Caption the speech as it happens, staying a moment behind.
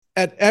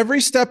At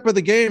every step of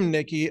the game,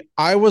 Nikki,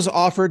 I was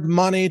offered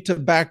money to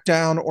back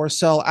down or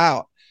sell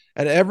out.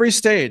 At every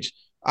stage,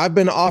 I've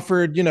been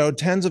offered,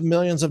 tens of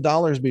millions of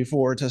dollars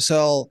before to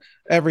sell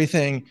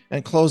everything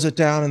and close it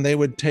down, and they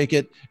would take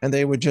it and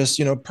they would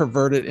just,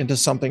 pervert it into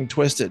something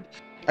twisted.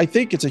 I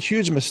think it's a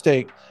huge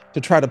mistake to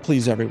try to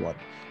please everyone.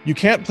 You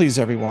can't please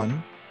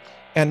everyone,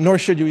 and nor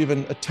should you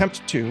even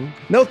attempt to.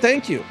 No,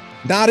 thank you.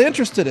 Not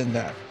interested in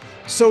that.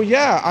 So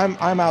yeah,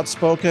 I'm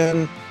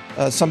outspoken.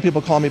 Some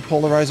people call me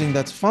polarizing.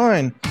 That's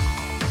fine.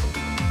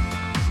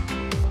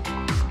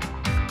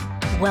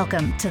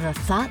 Welcome to the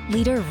Thought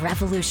Leader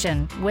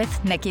Revolution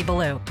with Nikki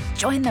Ballou.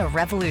 Join the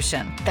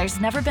revolution. There's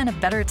never been a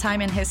better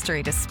time in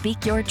history to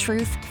speak your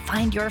truth,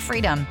 find your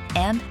freedom,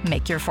 and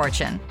make your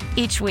fortune.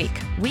 Each week,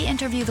 we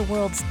interview the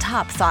world's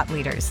top thought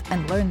leaders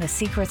and learn the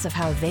secrets of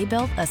how they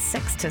built a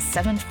 6 to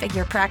 7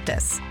 figure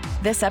practice.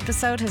 This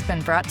episode has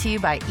been brought to you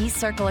by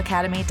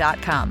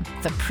eCircleacademy.com,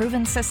 the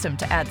proven system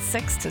to add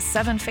 6 to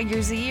 7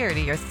 figures a year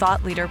to your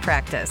thought leader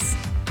practice.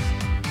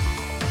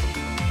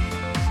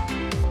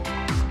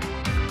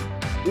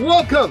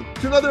 Welcome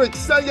to another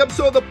exciting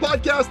episode of the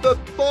podcast, The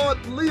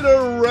Thought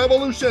Leader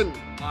Revolution.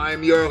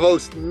 I'm your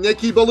host,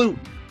 Nikki Ballou.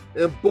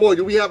 And boy,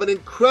 do we have an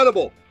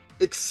incredible,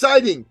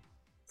 exciting,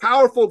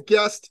 powerful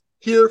guest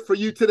here for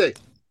you today.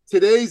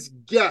 Today's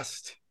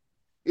guest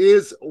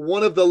is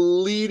one of the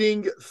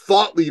leading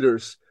thought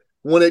leaders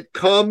when it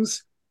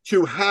comes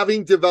to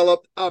having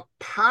developed a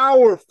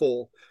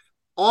powerful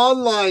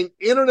online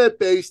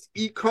internet-based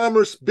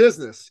e-commerce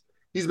business.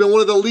 He's been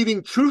one of the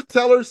leading truth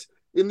tellers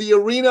in the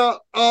arena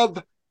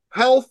of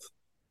health,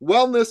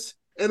 wellness,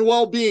 and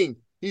well-being.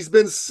 He's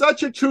been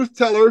such a truth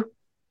teller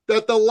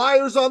that the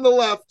liars on the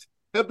left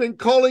have been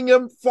calling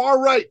him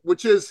far right,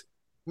 which is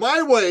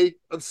my way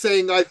of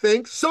saying, I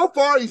think. So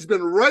far, he's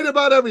been right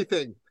about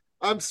everything.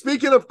 I'm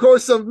speaking, of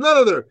course, of none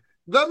other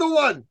than the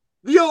one,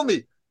 the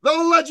only, the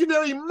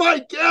legendary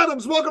Mike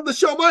Adams. Welcome to the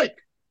show, Mike.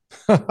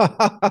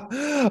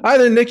 Hi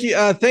there, Nikki.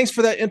 Thanks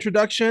for that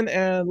introduction.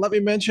 And let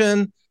me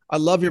mention, I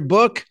love your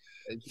book.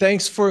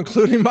 Thanks for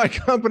including my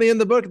company in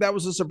the book. That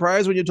was a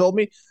surprise when you told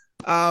me.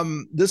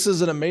 This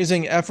is an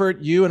amazing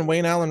effort. You and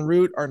Wayne Allen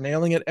Root are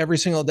nailing it every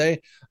single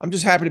day. I'm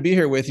just happy to be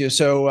here with you.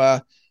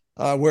 So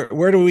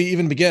where do we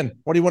even begin?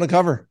 What do you want to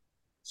cover?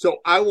 So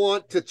I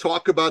want to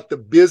talk about the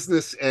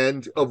business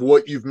end of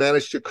what you've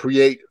managed to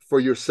create for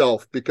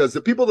yourself, because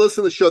the people that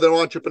listen to the show, they're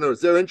entrepreneurs.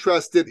 They're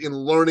interested in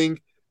learning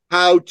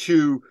how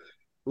to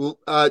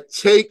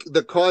take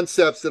the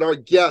concepts that our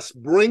guests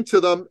bring to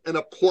them and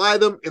apply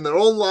them in their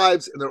own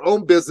lives, in their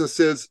own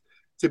businesses,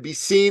 to be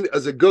seen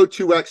as a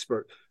go-to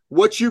expert.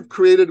 What you've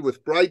created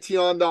with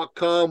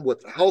Brighteon.com,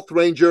 with Health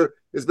Ranger,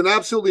 has been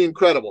absolutely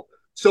incredible.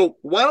 So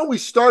why don't we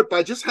start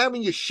by just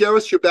having you share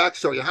us your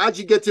backstory? How'd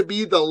you get to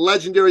be the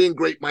legendary and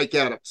great Mike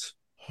Adams?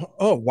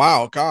 Oh,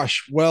 wow.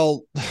 Gosh.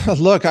 Well,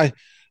 look, I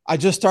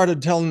just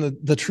started telling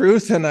the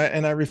truth, and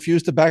I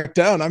refuse to back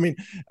down. I mean,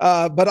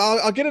 but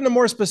I'll get into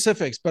more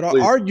specifics. But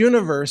our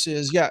universe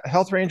is,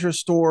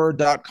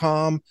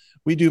 healthrangerstore.com.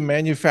 We do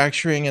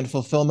manufacturing and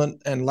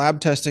fulfillment and lab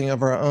testing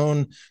of our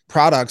own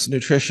products,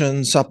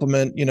 nutrition,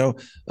 supplement,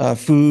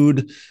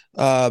 food,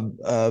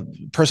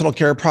 personal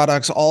care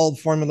products, all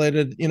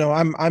formulated.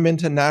 I'm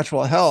into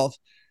natural health,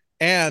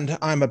 and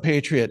I'm a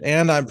patriot,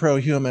 and I'm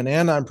pro-human,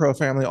 and I'm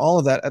pro-family, all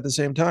of that at the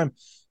same time.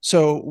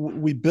 So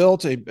we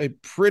built a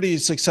pretty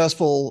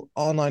successful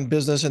online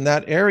business in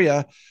that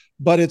area,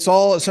 but it's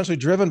all essentially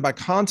driven by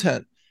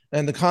content.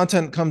 And the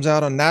content comes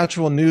out on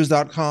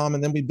naturalnews.com.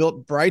 And then we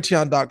built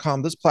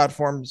Brighteon.com, this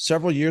platform,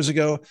 several years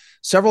ago,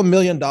 several $1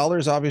 million,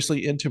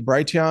 obviously, into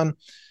Brighteon.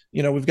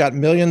 We've got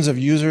millions of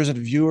users and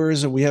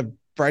viewers, and we have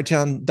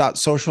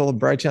Brighteon.social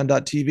and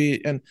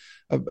Brighteon.tv, and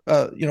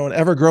an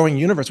ever-growing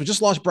universe. We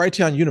just launched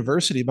Brighteon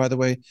University, by the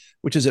way,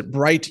 which is at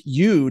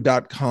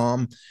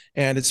brightu.com,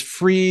 and it's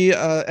free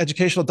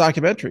educational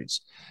documentaries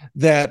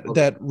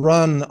that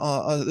run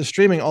the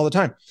streaming all the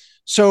time.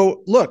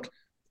 So look,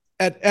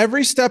 at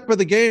every step of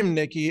the game,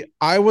 Nikki,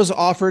 I was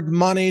offered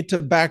money to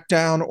back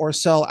down or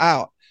sell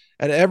out.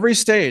 At every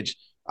stage,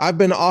 I've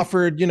been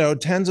offered,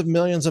 tens of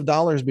millions of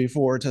dollars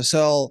before to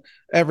sell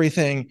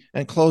everything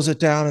and close it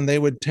down, and they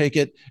would take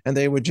it and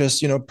they would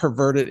just,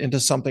 pervert it into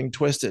something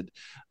twisted.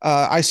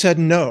 I said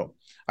no.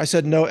 I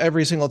said no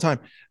every single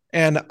time.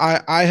 And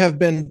I have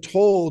been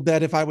told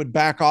that if I would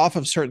back off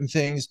of certain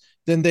things,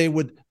 then they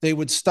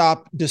would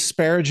stop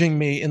disparaging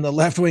me in the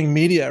left-wing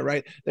media,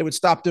 right? They would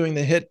stop doing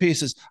the hit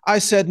pieces. I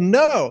said,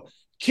 no,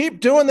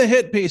 keep doing the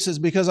hit pieces,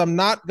 because I'm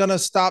not going to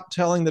stop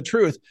telling the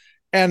truth.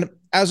 And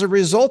as a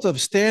result of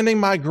standing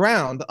my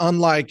ground,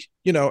 unlike,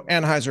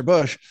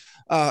 Anheuser-Busch,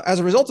 as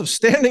a result of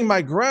standing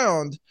my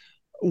ground,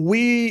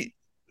 I'm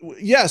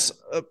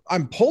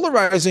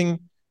polarizing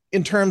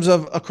in terms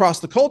of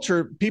across the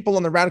culture. People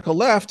on the radical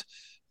left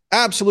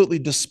absolutely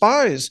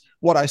despise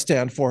what I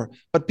stand for,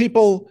 but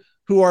people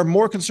who are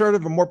more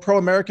conservative and more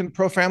pro-American,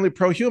 pro-family,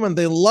 pro-human,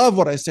 they love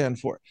what I stand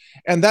for.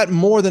 And that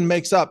more than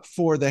makes up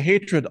for the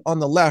hatred on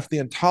the left. The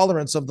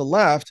intolerance of the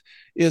left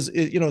is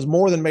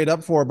more than made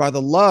up for by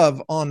the love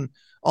on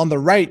on the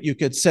right, you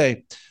could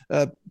say,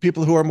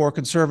 people who are more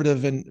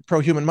conservative and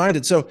pro-human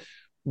minded. So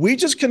we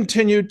just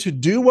continue to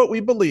do what we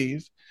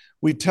believe.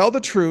 We tell the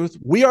truth.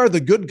 We are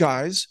the good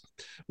guys.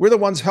 We're the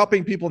ones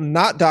helping people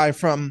not die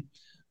from,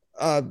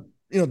 the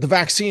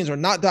vaccines, or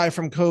not die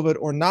from COVID,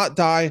 or not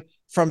die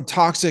from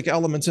toxic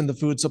elements in the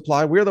food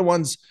supply. We're the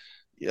ones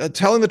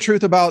telling the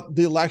truth about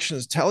the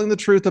elections, telling the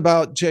truth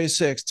about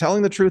J6,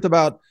 telling the truth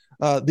about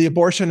the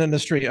abortion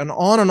industry, and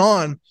on and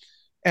on.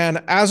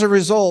 And as a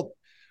result,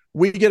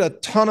 we get a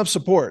ton of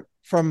support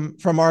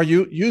from our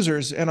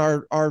users and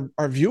our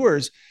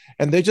viewers,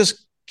 and they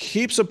just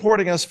keep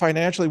supporting us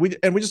financially.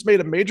 We just made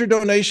a major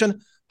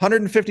donation,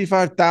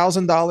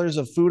 $155,000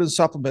 of food and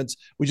supplements.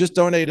 We just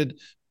donated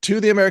to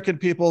the American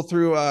people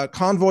through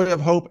Convoy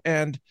of Hope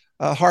and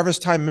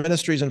Harvest Time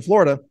Ministries in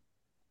Florida.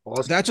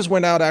 Awesome. That just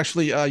went out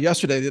actually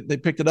yesterday. They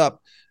picked it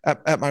up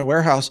at my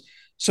warehouse.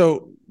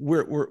 So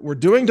we're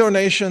doing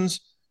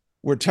donations.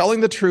 We're telling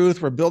the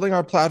truth. We're building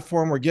our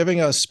platform. We're giving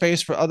a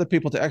space for other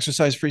people to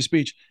exercise free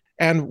speech.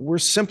 And we're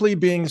simply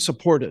being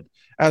supported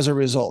as a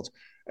result.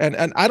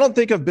 And I don't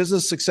think of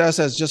business success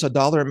as just a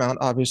dollar amount,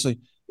 obviously.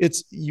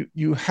 It's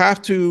you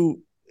have to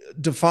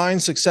define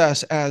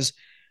success as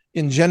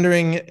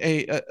engendering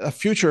a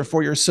future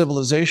for your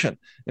civilization.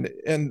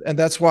 And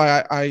that's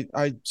why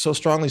I so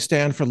strongly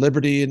stand for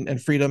liberty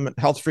and freedom and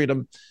health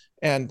freedom,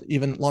 and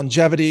even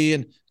longevity,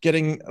 and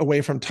getting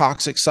away from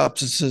toxic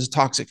substances,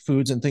 toxic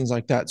foods, and things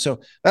like that. So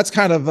that's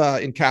kind of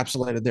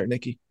encapsulated there,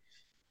 Nikki.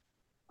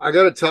 I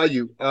got to tell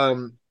you,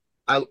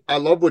 I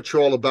love what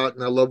you're all about,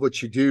 and I love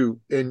what you do.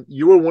 And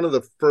you were one of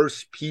the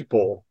first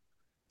people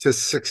to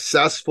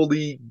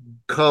successfully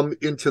come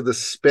into the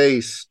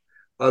space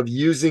of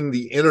using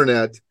the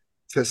internet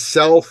to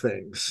sell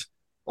things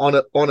on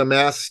a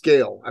mass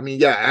scale. I mean,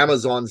 yeah,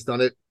 Amazon's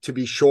done it, to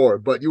be sure,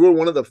 but you were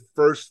one of the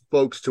first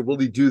folks to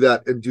really do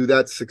that, and do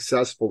that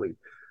successfully.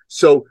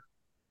 So,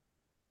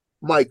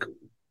 Mike,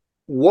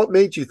 what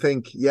made you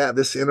think, yeah,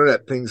 this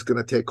internet thing's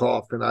going to take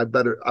off, and I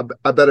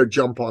better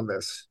jump on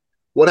this?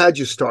 What had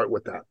you start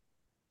with that?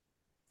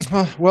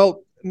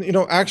 Well,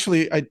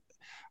 actually,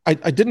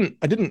 I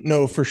didn't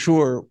know for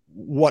sure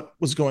what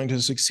was going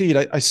to succeed.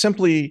 I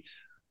simply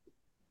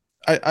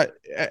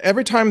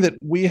every time that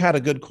we had a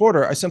good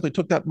quarter, I simply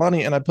took that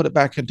money and I put it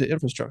back into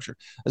infrastructure.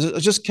 I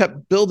just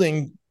kept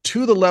building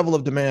to the level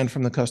of demand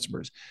from the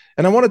customers.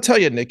 And I want to tell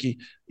you, Nikki,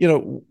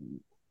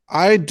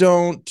 I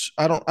don't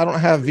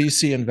have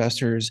VC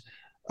investors.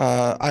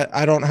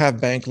 I don't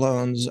have bank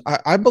loans.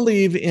 I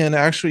believe in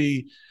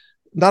actually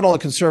not only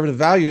conservative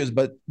values,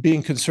 but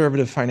being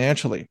conservative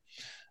financially.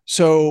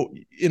 So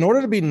in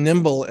order to be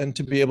nimble and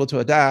to be able to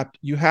adapt,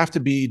 you have to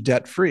be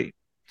debt free.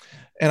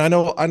 And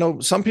I know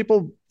some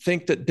people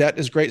think that debt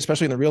is great,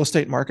 especially in the real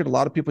estate market. A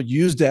lot of people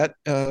use debt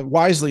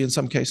wisely in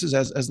some cases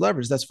as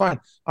leverage. That's fine.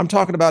 I'm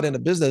talking about in a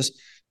business.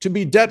 To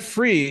be debt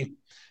free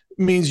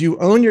means you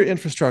own your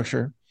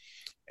infrastructure,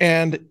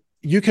 and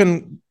you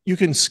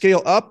can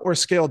scale up or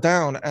scale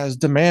down as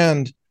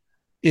demand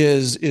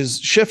is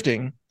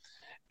shifting,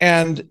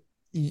 and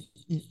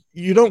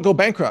you don't go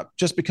bankrupt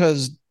just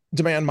because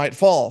demand might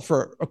fall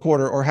for a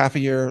quarter or half a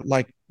year,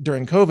 like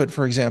during COVID,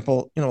 for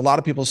example. A lot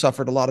of people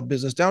suffered a lot of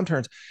business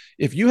downturns.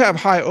 If you have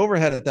high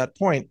overhead at that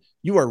point,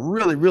 you are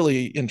really,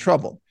 really in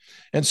trouble.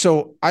 And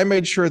so I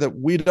made sure that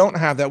we don't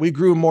have that. We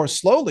grew more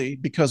slowly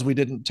because we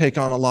didn't take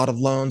on a lot of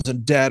loans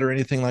and debt or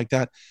anything like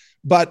that,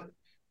 but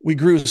we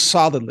grew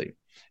solidly.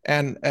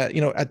 And,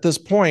 at this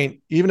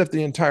point, even if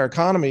the entire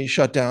economy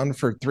shut down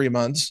for 3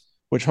 months,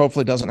 which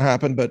hopefully doesn't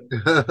happen, but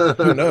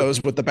who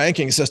knows with the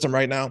banking system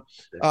right now,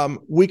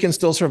 we can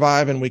still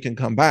survive and we can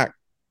come back.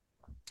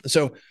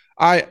 So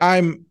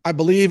I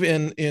believe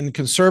in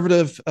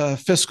conservative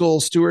fiscal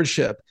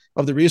stewardship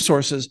of the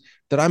resources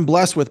that I'm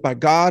blessed with by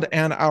God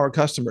and our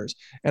customers.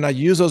 And I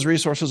use those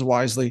resources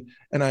wisely.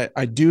 And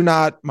I do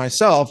not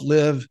myself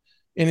live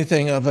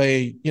anything of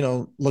a,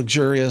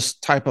 luxurious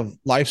type of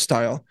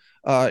lifestyle.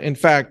 In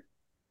fact,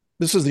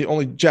 this is the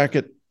only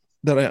jacket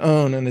that I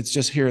own, and it's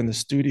just here in the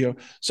studio.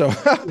 So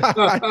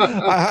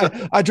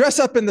I dress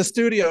up in the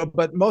studio,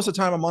 but most of the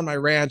time I'm on my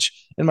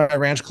ranch in my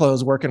ranch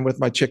clothes, working with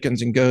my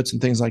chickens and goats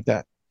and things like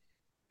that.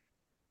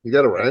 You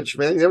got a ranch,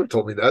 man? You never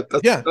told me that.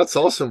 That's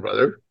awesome,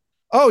 brother.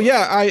 Oh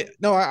yeah.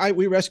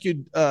 We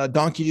rescued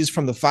donkeys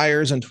from the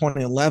fires in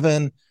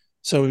 2011.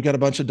 So we've got a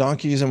bunch of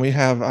donkeys, and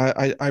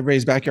I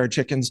raise backyard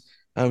chickens.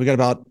 We got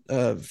about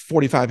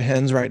 45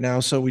 hens right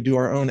now. So we do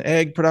our own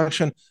egg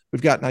production.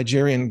 We've got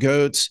Nigerian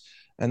goats.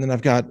 And then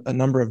I've got a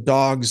number of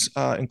dogs,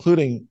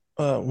 including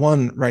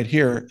one right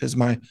here is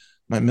my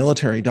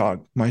military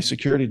dog, my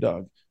security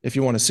dog. If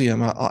you want to see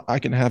him, I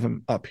can have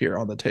him up here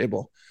on the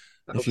table.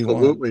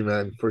 Absolutely,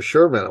 man. For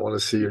sure, man. I want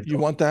to see your dog. You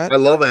want that? I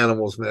love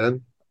animals,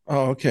 man.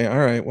 Oh, okay. All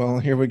right. Well,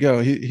 here we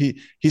go. He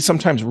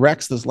sometimes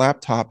wrecks this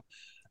laptop,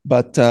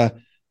 but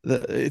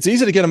it's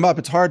easy to get him up.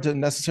 It's hard to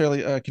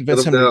necessarily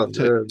convince him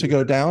to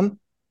go down.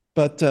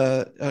 But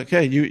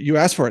okay, you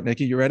asked for it,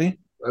 Nikki. You ready?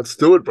 Let's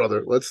do it,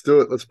 brother. Let's do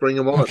it. Let's bring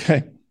him on.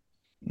 Okay.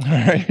 All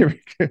right. Here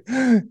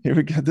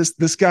we go.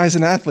 This guy's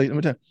an athlete. Let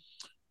me tell you.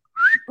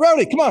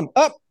 Brody, come on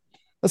up.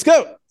 Let's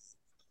go.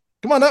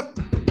 Come on up.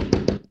 There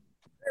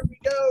we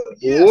go.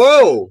 Yes.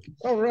 Whoa.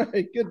 All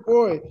right. Good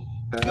boy.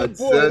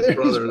 That's it,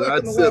 brother.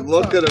 That's it.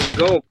 Look at him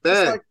go,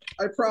 man. Like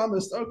I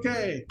promised.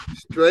 Okay.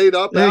 Straight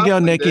up. There you go,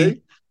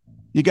 Nikki.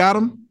 You got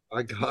him?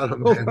 I got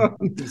him, man.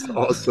 He's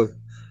awesome.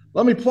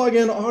 Let me plug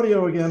in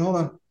audio again. Hold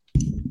on.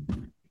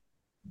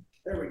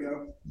 There we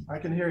go. I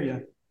can hear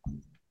you.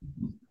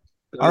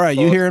 All right.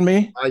 You hearing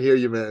me? I hear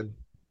you, man.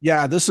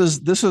 Yeah. This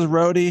is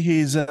Rhodey.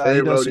 He's he does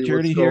Rhodey,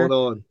 security here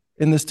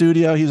in the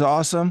studio. He's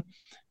awesome.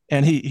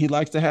 And he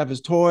likes to have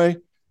his toy,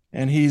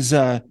 and he's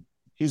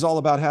all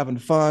about having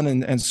fun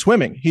and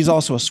swimming. He's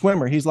also a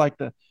swimmer. He's like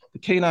the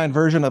canine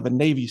version of a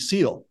Navy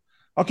SEAL.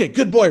 Okay,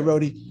 good boy,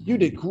 Rhodey. You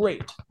did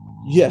great.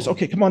 Yes.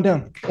 Okay, come on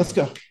down. Let's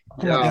go.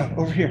 Come on down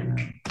over here.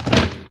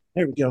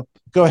 There we go.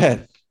 Go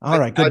ahead. All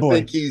right, good boy. I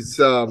think he's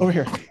over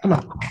here. Come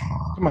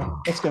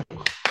on. Let's go.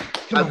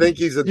 I think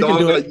he's a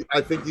dog.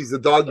 I think he's a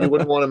dog you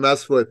wouldn't want to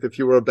mess with if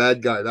you were a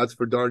bad guy. That's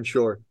for darn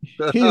sure.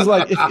 He's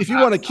like, if you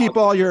want to keep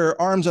all your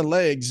arms and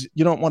legs,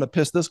 you don't want to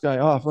piss this guy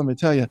off. Let me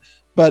tell you.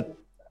 But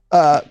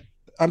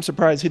I'm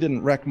surprised he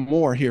didn't wreck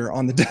more here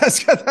on the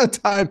desk at that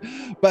time.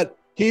 But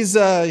he's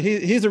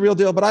a real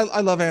deal. But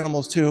I love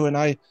animals too, and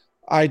I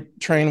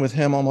train with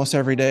him almost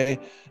every day,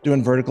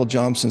 doing vertical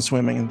jumps and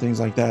swimming and things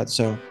like that.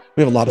 So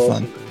we have a lot of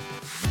fun.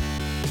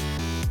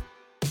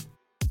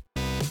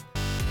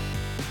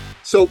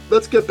 So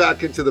let's get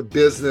back into the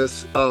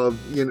business of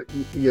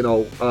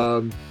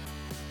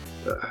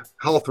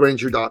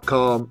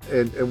healthranger.com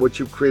and what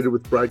you've created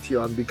with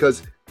Brighteon,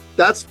 because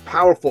that's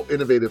powerful,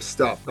 innovative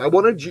stuff. I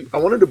wanted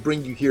to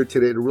bring you here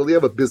today to really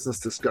have a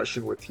business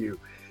discussion with you.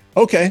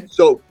 Okay.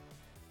 So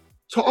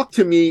talk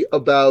to me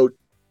about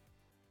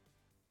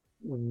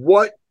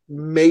what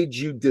made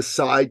you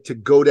decide to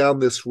go down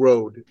this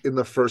road in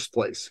the first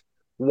place.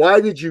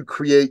 Why did you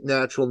create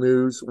Natural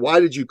News? Why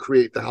did you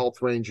create the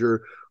Health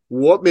Ranger?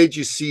 What made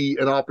you see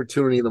an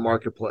opportunity in the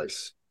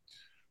marketplace?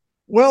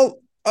 Well,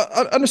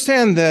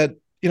 understand that,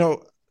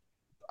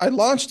 I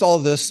launched all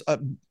of this,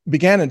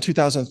 began in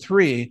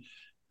 2003,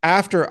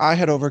 after I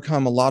had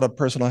overcome a lot of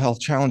personal health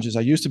challenges.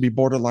 I used to be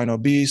borderline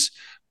obese,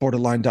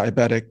 borderline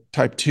diabetic,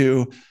 type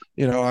 2.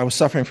 I was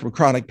suffering from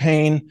chronic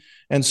pain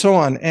and so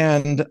on.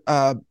 And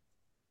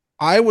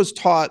I was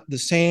taught the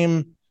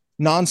same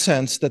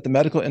nonsense that the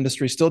medical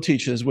industry still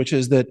teaches, which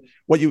is that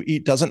what you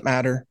eat doesn't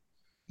matter,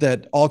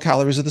 that all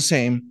calories are the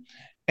same.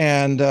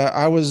 And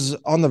I was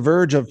on the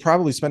verge of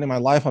probably spending my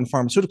life on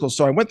pharmaceuticals.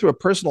 So I went through a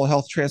personal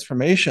health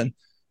transformation,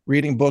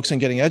 reading books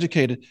and getting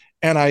educated.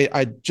 And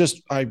I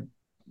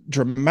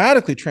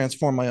dramatically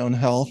transformed my own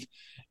health.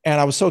 And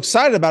I was so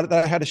excited about it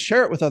that I had to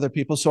share it with other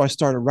people. So I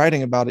started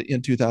writing about it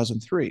in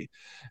 2003.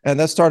 And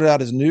that started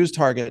out as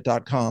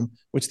newstarget.com,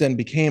 which then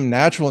became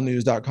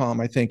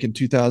naturalnews.com, I think in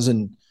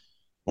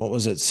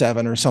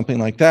 2007 or something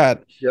like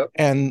that. Yep.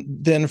 And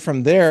then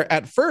from there,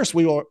 at first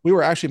we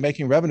were actually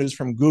making revenues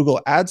from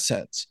Google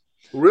AdSense.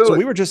 Really? So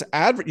we were just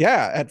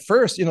at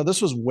first,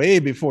 this was way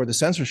before the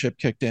censorship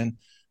kicked in.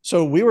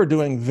 So we were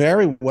doing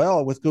very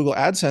well with Google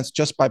AdSense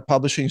just by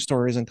publishing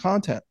stories and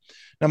content.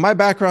 Now, my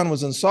background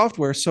was in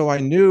software, so I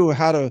knew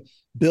how to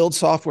build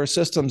software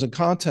systems and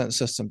content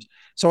systems.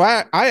 So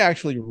I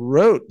actually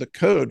wrote the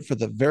code for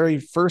the very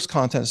first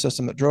content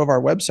system that drove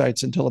our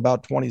websites until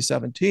about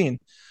 2017.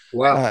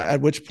 Wow.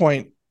 At which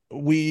point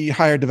we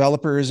hired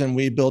developers and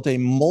we built a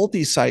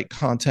multi-site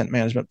content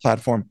management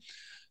platform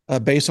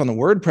based on the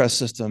WordPress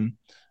system,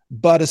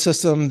 but a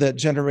system that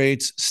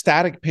generates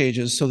static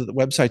pages so that the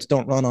websites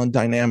don't run on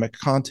dynamic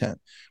content,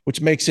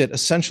 which makes it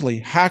essentially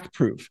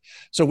hack-proof.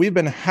 So we've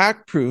been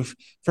hack-proof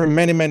for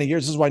many, many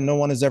years. This is why no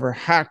one has ever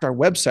hacked our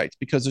websites,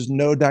 because there's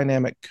no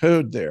dynamic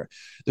code there.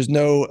 There's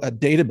no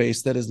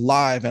database that is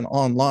live and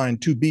online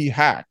to be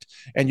hacked.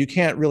 And you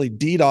can't really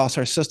DDoS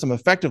our system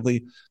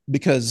effectively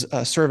because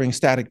serving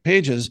static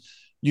pages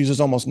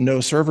uses almost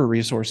no server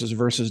resources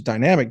versus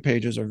dynamic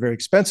pages are very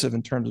expensive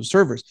in terms of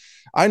servers.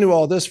 I knew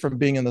all this from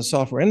being in the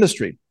software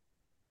industry.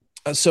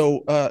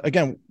 So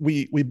again,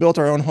 we built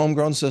our own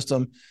homegrown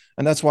system,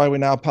 and that's why we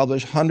now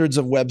publish hundreds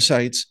of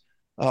websites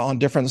on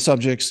different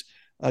subjects.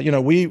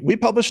 We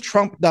publish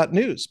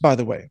Trump.news, by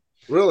the way.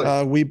 Really?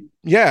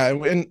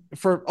 And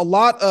for a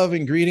lot of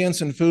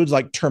ingredients and foods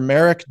like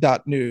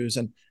turmeric.news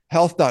and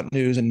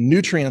health.news and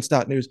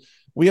nutrients.news,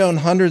 we own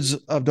hundreds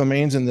of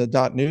domains in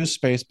the .news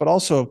space, but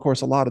also, of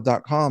course, a lot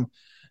of .com.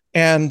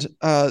 And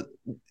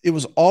it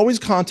was always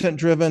content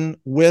driven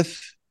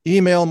with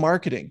email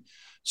marketing.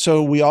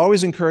 So we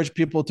always encourage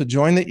people to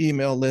join the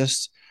email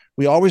list.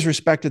 We always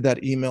respected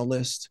that email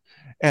list.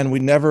 And we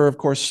never, of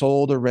course,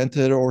 sold or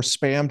rented or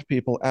spammed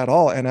people at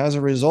all. And as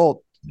a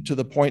result, to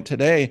the point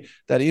today,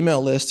 that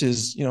email list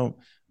is,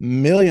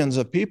 millions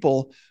of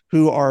people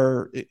who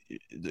are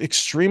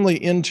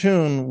extremely in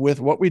tune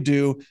with what we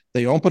do.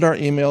 They open our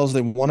emails.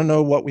 They want to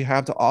know what we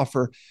have to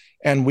offer.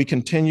 And we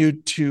continue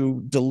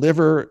to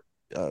deliver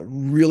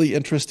really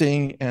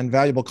interesting and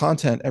valuable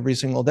content every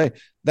single day.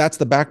 That's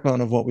the backbone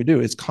of what we do.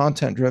 It's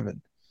content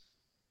driven.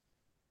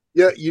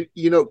 Yeah.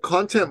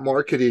 Content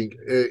marketing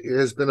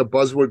has been a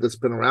buzzword that's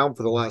been around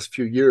for the last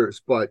few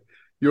years, but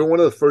you're one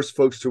of the first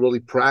folks to really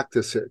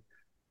practice it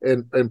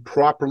and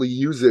properly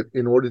use it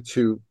in order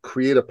to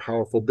create a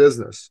powerful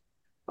business.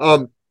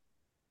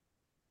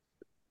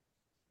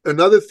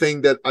 Another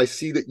thing that I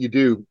see that you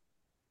do,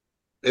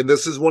 and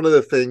this is one of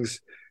the things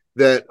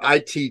that I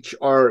teach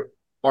our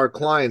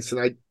clients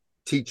and I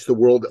teach the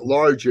world at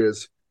large,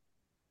 is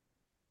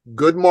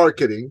good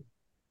marketing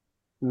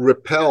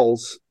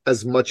repels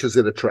as much as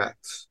it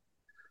attracts.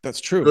 That's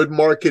true. Good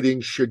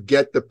marketing should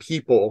get the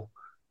people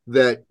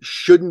that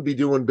shouldn't be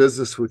doing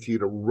business with you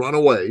to run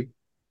away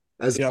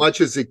as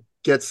much as it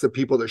gets the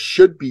people that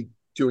should be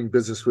doing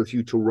business with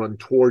you to run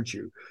towards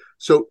you.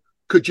 So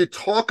could you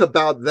talk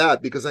about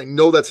that? Because I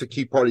know that's a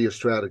key part of your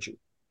strategy.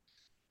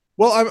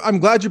 Well, I'm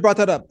glad you brought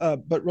that up.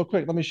 But real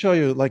quick, let me show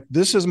you. Like,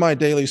 this is my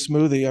daily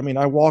smoothie. I mean,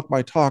 I walk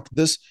my talk.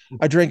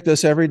 I drink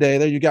this every day.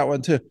 There, you got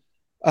one too.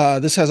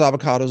 This has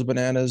avocados,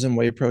 bananas, and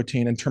whey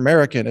protein and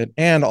turmeric in it,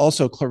 and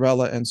also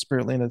chlorella and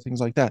spirulina,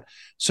 things like that.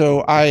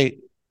 So I've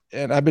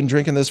been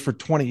drinking this for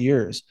 20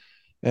 years,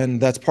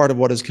 and that's part of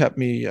what has kept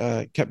me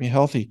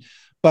healthy.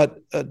 But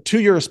to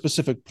your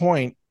specific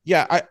point,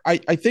 yeah,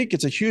 I think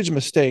it's a huge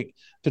mistake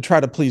to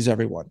try to please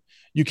everyone.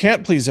 You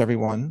can't please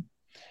everyone,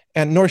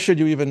 and nor should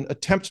you even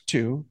attempt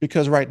to,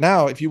 because right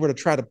now, if you were to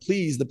try to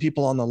please the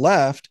people on the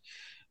left,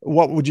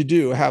 what would you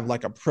do? Have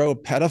like a pro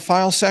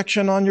pedophile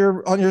section on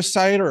your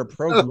site, or a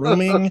pro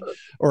grooming,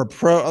 or a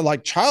pro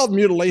like child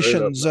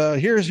mutilations?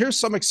 Here's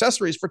some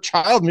accessories for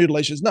child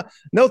mutilations.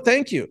 No,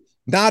 thank you.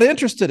 Not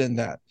interested in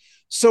that.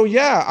 So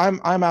yeah,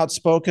 I'm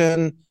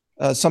outspoken.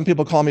 Some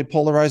people call me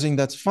polarizing.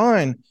 That's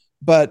fine.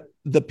 But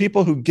the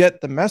people who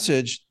get the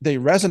message, they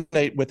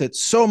resonate with it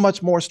so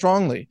much more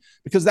strongly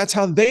because that's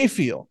how they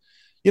feel.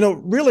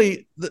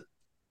 Really,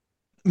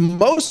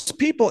 most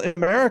people in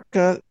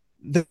America,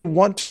 they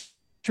want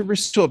to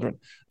raise children.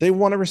 They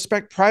want to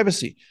respect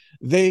privacy.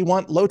 They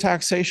want low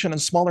taxation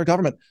and smaller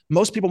government.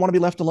 Most people want to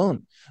be left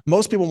alone.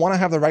 Most people want to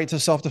have the right to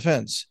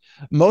self-defense.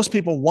 Most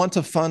people want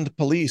to fund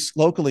police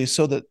locally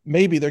so that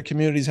maybe their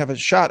communities have a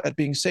shot at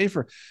being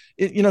safer.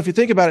 If you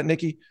think about it,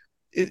 Nikki,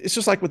 it's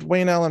just like with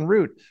Wayne Allen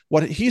Root.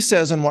 What he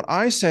says and what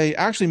I say,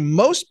 actually,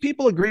 most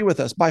people agree with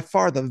us. By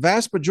far, the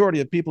vast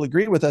majority of people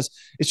agree with us.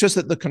 It's just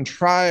that the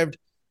contrived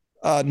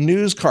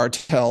news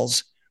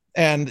cartels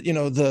and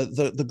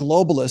the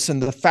globalists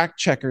and the fact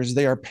checkers,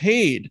 they are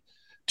paid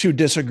to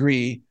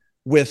disagree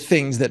with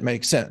things that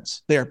make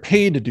sense. They are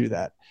paid to do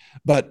that.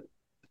 But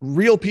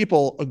real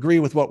people agree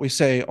with what we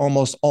say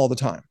almost all the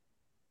time.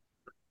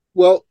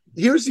 Well,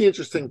 here's the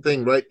interesting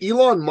thing, right?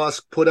 Elon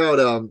Musk put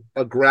out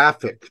a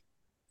graphic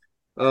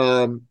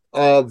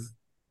of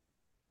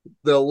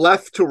the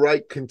left to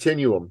right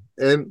continuum.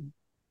 And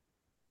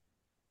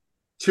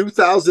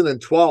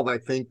 2012, I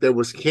think there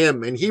was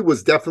him, and he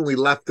was definitely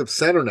left of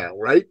center now,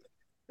 right?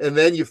 And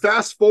then you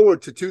fast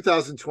forward to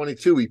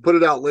 2022, he put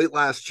it out late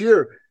last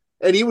year,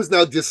 and he was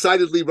now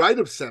decidedly right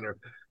of center.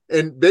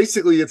 And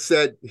basically it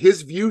said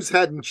his views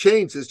hadn't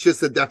changed. It's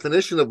just the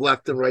definition of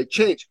left and right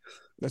change.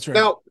 That's right.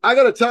 Now, I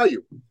got to tell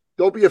you,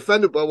 don't be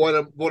offended by what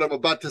I'm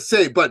about to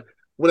say, but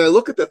when I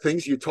look at the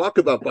things you talk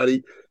about,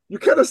 buddy, you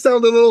kind of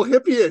sound a little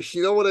hippie-ish.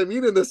 You know what I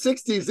mean? In the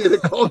 60s, they'd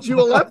have called you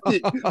a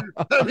lefty.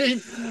 I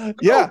mean,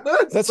 yeah,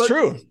 that's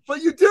true.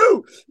 But you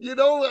do.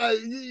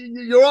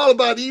 You're all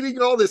about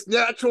eating all this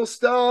natural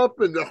stuff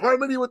and the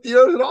harmony with the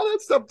earth and all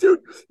that stuff, dude.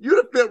 You'd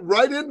have fit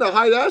right into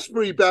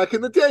Hyde-Ashbury back in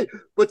the day.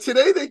 But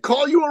today, they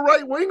call you a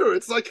right-winger.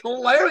 It's like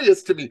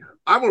hilarious to me.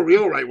 I'm a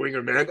real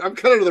right-winger, man. I'm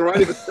kind of to the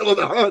right of the hill of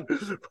the hunt,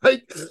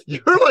 right?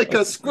 You're like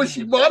a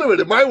squishy moderate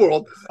in my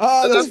world.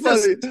 That's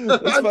funny.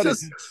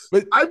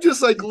 I'm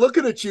just like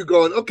looking at you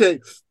going, okay,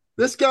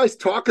 this guy's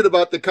talking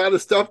about the kind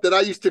of stuff that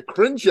I used to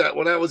cringe at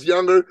when I was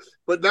younger,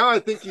 but now I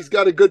think he's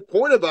got a good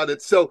point about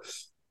it. So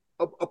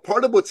a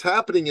part of what's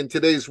happening in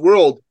today's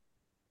world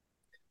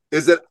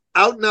is that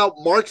out and out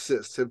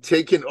Marxists have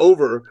taken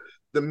over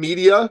the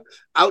media.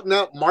 Out and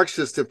out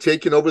Marxists have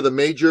taken over the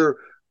major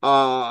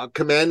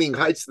commanding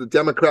heights of the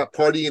Democrat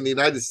Party in the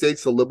United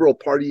States, the Liberal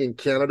Party in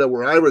Canada,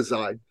 where I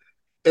reside.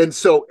 And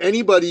so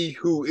anybody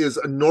who is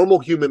a normal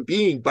human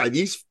being by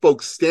these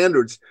folks'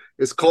 standards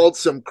is called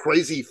some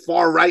crazy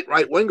far right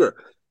winger.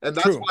 And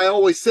that's why I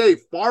always say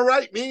far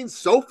right means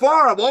so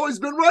far I've always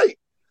been right.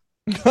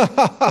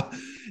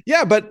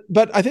 Yeah, but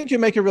I think you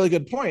make a really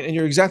good point, and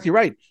you're exactly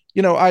right.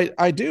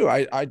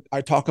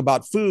 I talk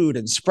about food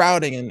and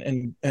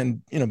sprouting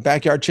and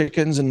backyard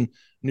chickens and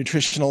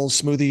nutritional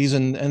smoothies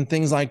and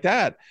things like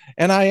that.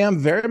 And I am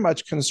very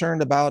much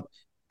concerned about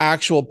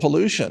actual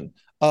pollution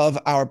of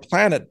our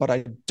planet, but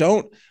I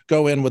don't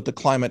go in with the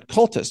climate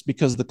cultists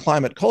because the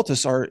climate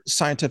cultists are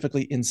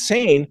scientifically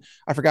insane.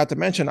 I forgot to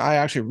mention, I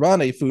actually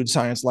run a food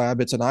science lab.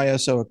 It's an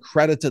ISO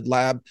accredited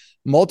lab,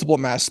 multiple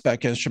mass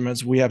spec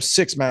instruments. We have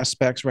 6 mass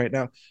specs right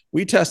now.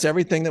 We test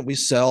everything that we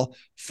sell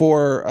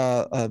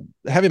for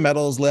heavy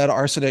metals, lead,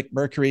 arsenic,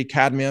 mercury,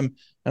 cadmium,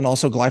 and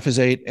also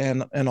glyphosate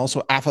and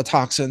also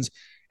aflatoxins.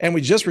 And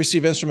we just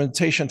received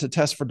instrumentation to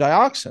test for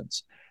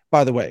dioxins,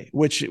 by the way,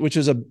 which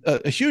is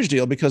a huge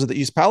deal because of the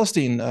East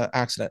Palestine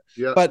accident.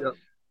 Yeah, but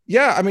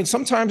Yeah, I mean,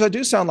 sometimes I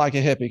do sound like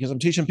a hippie because I'm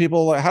teaching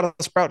people how to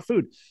sprout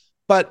food.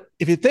 But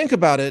if you think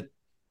about it,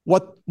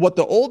 what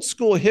the old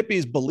school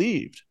hippies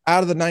believed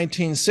out of the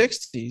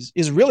 1960s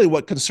is really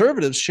what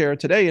conservatives share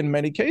today in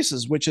many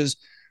cases, which is,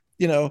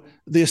 the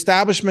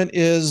establishment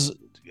is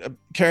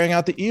carrying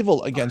out the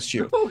evil against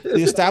you.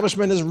 The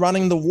establishment is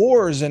running the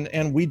wars,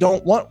 and we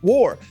don't want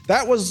war.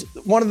 That was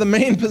one of the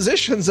main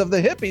positions of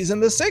the hippies in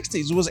the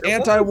 60s, was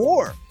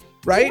anti-war.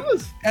 Right.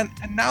 And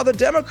now the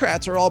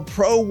Democrats are all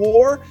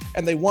pro-war,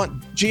 and they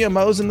want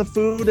GMOs in the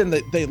food, and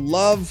they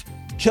love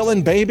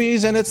killing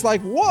babies. And it's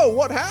like, whoa,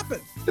 what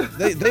happened?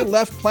 They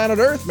left planet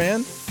Earth,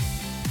 man.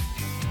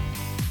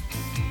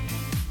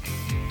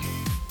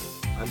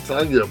 I'm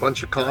telling you, they're a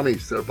bunch of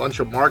commies. They're a bunch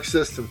of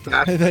Marxists and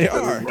fascists They that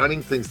are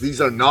running things.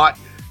 This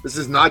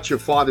is not your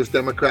father's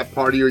Democrat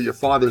Party or your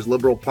father's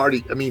Liberal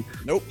Party. I mean,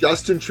 nope.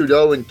 Justin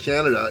Trudeau in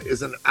Canada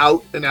is an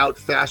out and out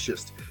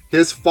fascist.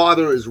 His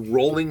father is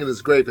rolling in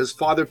his grave. His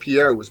father,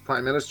 Pierre, was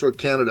Prime Minister of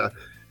Canada,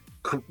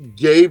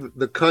 gave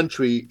the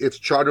country its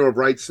Charter of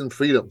Rights and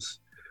Freedoms.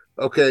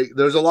 Okay,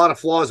 there's a lot of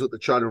flaws with the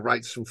Charter of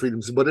Rights and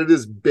Freedoms, but it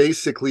is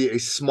basically a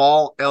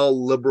small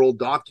L liberal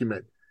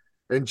document.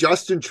 And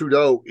Justin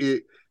Trudeau,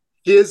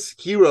 his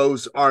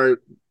heroes are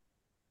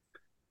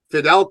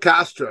Fidel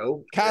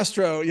Castro.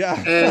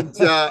 Yeah. And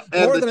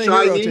the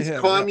Chinese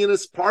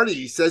Communist Party.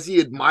 He says he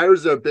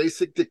admires their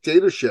basic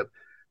dictatorship.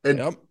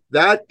 And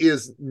that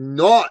is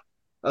not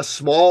a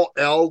small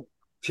L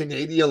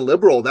Canadian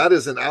liberal. That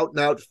is an out and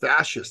out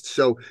fascist.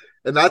 So,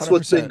 and that's 100%.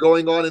 What's been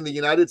going on in the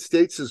United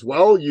States as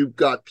well. You've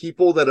got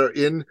people that are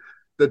in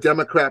the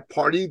Democrat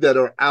Party that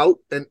are out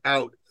and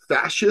out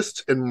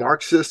fascists and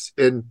Marxists.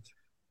 And,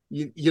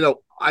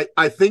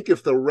 I think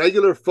if the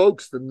regular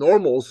folks, the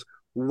normals,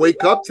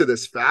 wake up to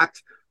this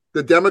fact,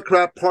 the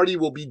Democrat Party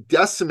will be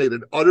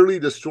decimated, utterly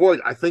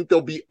destroyed. I think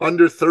there'll be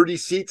under 30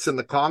 seats in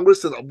the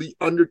Congress, and there'll be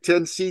under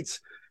 10 seats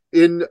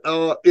in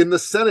the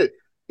Senate.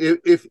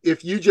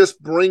 If you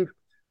just bring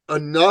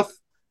enough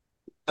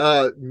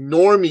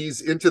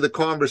normies into the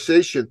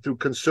conversation through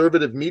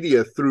conservative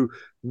media, through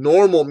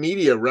normal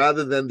media,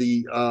 rather than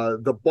the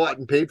bought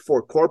and paid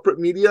for corporate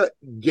media,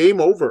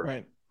 game over.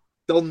 Right.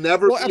 There'll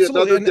never be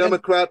another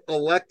Democrat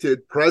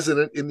elected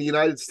president in the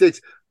United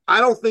States. I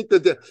don't think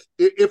that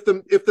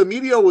if the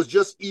media was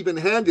just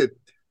even-handed,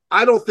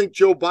 I don't think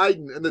Joe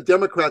Biden and the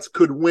Democrats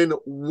could win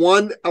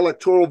one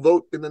electoral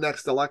vote in the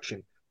next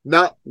election.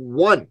 Not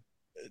one.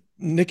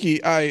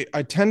 Nikki, I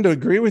tend to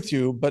agree with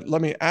you, but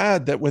let me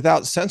add that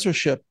without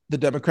censorship, the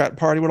Democrat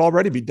Party would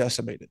already be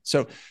decimated.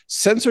 So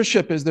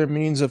censorship is their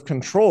means of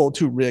control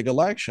to rig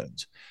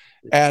elections.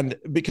 And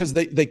because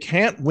they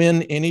can't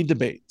win any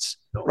debates,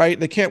 right?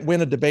 They can't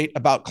win a debate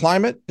about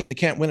climate. They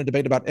can't win a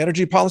debate about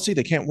energy policy.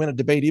 They can't win a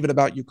debate even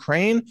about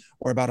Ukraine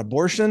or about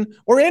abortion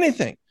or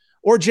anything,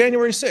 or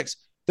January 6th.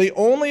 They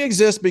only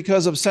exist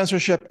because of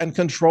censorship and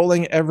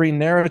controlling every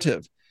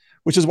narrative,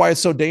 which is why it's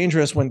so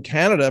dangerous when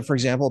Canada, for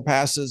example,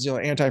 passes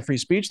anti-free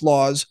speech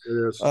laws,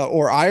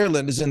 or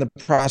Ireland is in the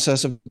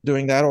process of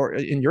doing that, or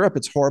in Europe,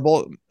 it's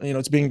horrible.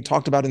 It's being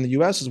talked about in the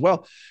US as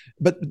well.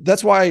 But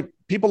that's why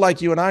people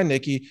like you and I,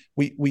 Nikki,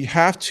 we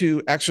have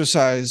to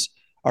exercise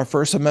our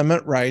First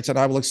Amendment rights, and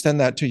I will extend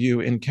that to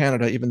you in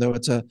Canada, even though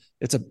it's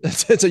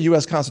a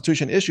U.S.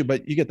 Constitution issue.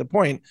 But you get the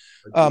point.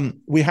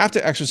 We have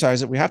to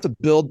exercise it. We have to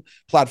build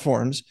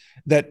platforms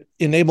that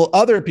enable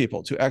other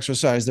people to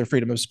exercise their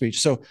freedom of speech.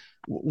 So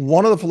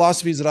one of the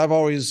philosophies that I've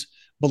always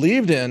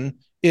believed in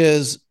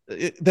is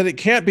that it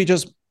can't be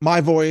just my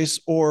voice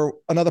or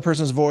another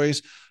person's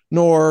voice,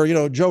 nor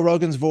Joe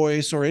Rogan's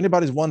voice or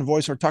anybody's one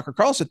voice or Tucker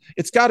Carlson.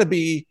 It's got to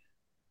be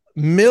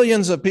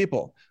millions of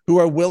people who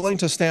are willing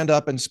to stand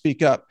up and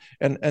speak up.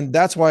 And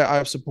that's why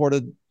I've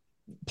supported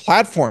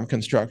platform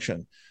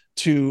construction,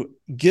 to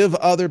give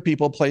other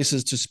people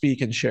places to speak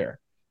and share.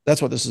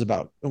 That's what this is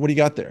about. What do you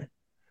got there?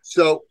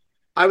 So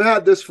I've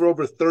had this for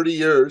over 30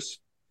 years.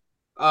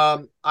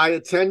 I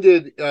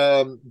attended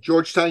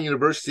Georgetown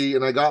University,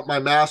 and I got my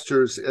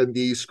master's in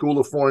the School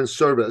of Foreign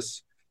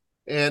Service.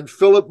 And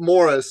Philip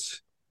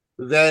Morris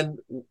then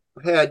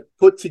had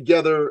put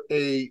together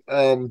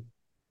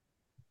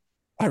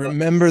I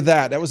remember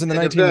that. That was in the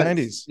 1990s.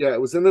 Event. Yeah,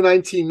 it was in the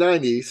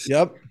 1990s.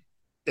 Yep.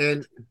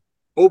 And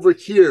over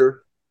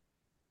here,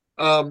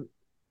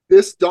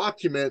 this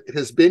document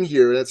has been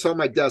here, and it's on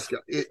my desk.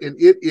 And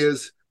it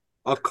is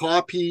a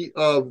copy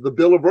of the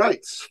Bill of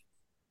Rights,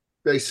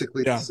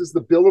 basically. Yeah. This is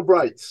the Bill of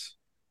Rights.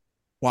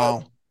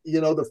 Wow.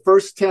 The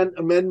first 10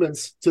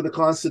 amendments to the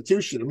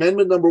Constitution.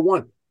 Amendment number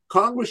 1,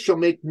 Congress shall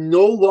make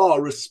no law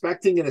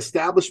respecting an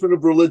establishment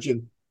of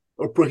religion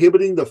or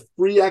prohibiting the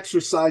free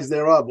exercise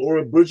thereof, or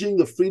abridging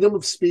the freedom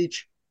of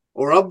speech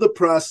or of the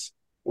press,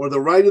 or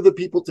the right of the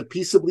people to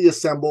peaceably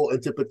assemble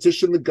and to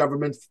petition the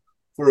government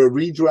for a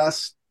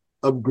redress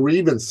of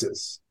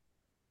grievances.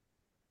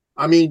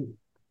 I mean,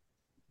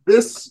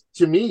 this,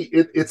 to me,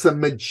 it's a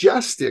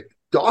majestic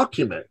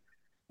document.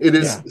 It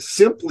is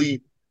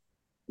simply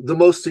the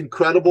most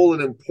incredible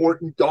and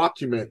important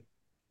document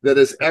that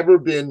has ever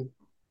been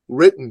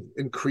written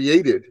and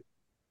created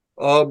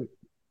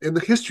in the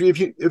history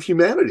of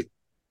humanity.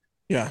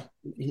 Yeah.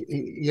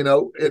 You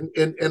know,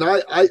 and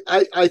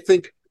I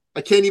think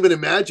I can't even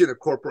imagine a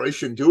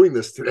corporation doing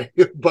this today,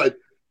 but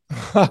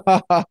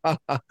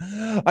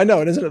I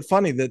know. And isn't it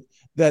funny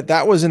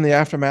that was in the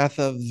aftermath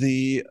of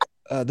the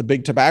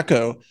big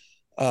tobacco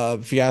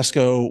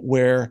fiasco,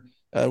 where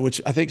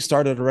which I think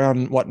started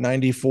around what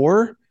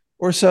 94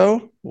 or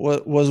so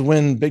was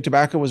when big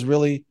tobacco was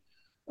really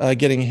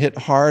getting hit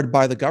hard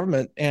by the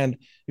government. And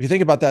if you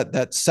think about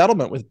that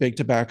settlement with big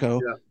tobacco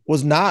yeah,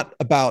 was not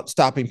about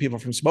stopping people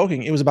from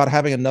smoking. It was about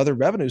having another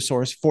revenue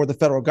source for the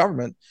federal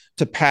government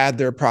to pad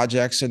their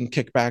projects and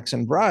kickbacks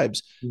and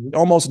bribes. mm-hmm.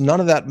 Almost none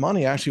of that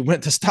money actually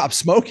went to stop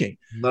smoking.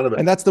 None of it.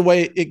 And that's the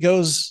way it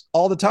goes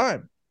all the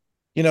time.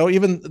 You know,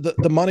 even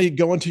the money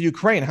going to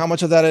Ukraine, how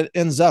much of that it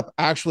ends up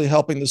actually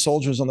helping the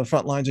soldiers on the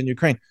front lines in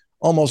Ukraine?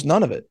 Almost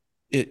none of it.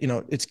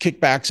 It's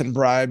kickbacks and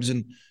bribes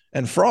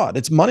and fraud.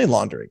 It's money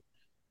laundering.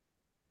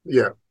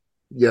 Yeah,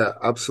 yeah,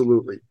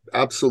 absolutely,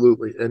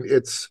 absolutely, and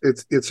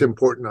it's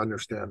important to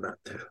understand that.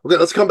 Okay,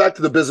 let's come back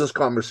to the business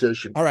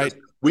conversation. All right,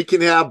 we can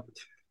have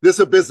this is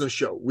a business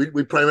show.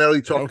 We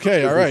primarily talk.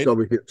 Okay, all right.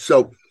 Over here.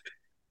 So,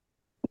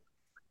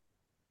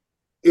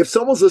 if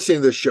someone's listening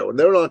to this show and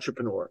they're an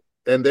entrepreneur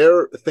and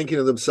they're thinking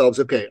to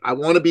themselves, okay, I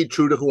want to be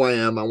true to who I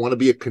am. I want to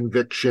be a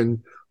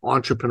conviction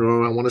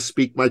entrepreneur. I want to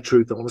speak my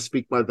truth. I want to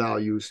speak my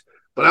values,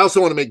 but I also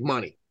want to make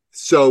money.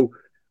 So,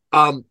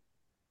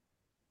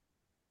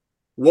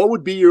 what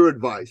would be your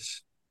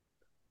advice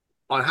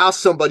on how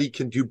somebody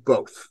can do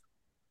both?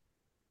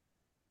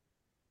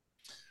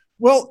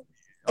 Well,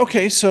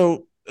 okay,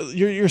 so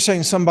you're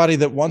saying somebody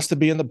that wants to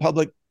be in the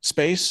public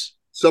space,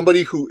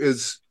 somebody who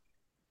is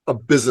a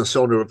business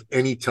owner of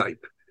any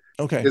type,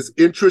 okay, is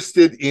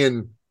interested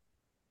in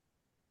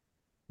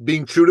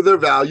being true to their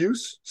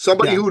values,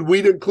 somebody who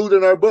we'd include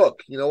in our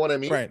book, you know what I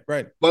mean?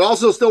 Right. But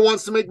also still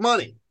wants to make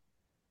money.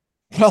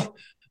 Well,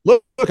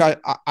 look,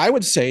 I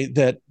would say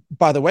that,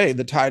 by the way,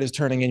 the tide is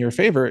turning in your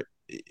favor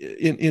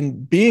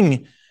in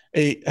being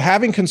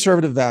having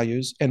conservative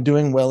values and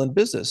doing well in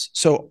business.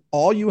 So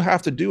all you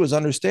have to do is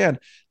understand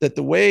that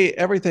the way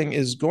everything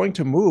is going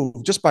to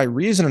move just by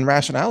reason and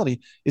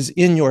rationality is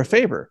in your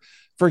favor.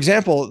 For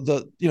example,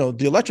 the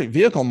electric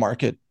vehicle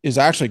market is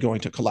actually going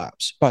to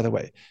collapse, by the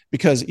way,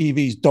 because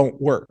EVs don't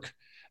work.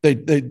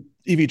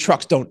 EV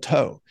trucks don't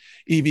tow.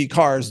 EV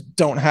cars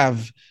don't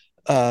have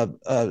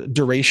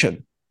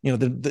duration.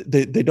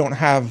 They don't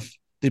have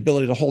the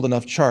ability to hold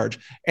enough charge,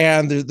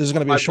 and there's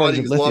going to be a shortage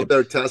of lithium. Love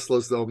their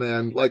Teslas, though,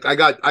 man. Like I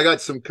got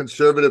some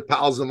conservative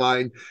pals of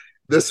mine.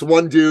 This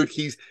one dude,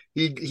 he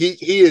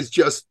is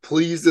just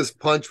pleased as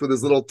punch with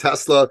his little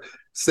Tesla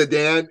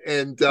sedan,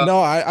 and no,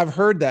 I've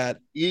heard that.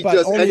 He's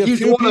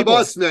one of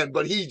us, man.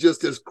 But he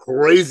just is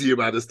crazy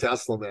about his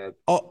Tesla, man.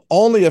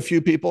 Only a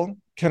few people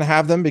can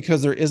have them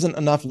because there isn't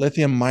enough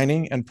lithium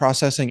mining and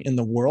processing in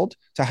the world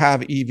to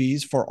have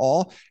EVs for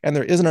all, and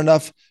there isn't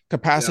enough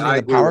capacity in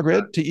the power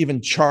grid to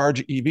even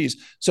charge EVs.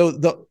 So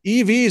the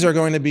EVs are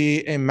going to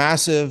be a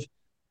massive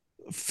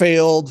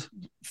failed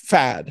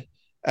fad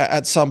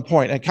at some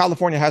point, and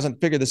California hasn't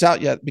figured this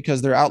out yet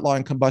because they're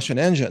outlawing combustion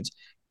engines.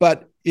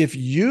 But if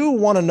you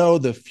want to know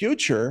the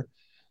future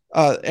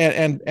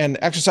and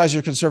exercise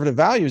your conservative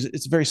values,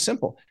 it's very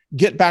simple.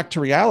 Get back to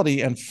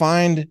reality and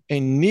find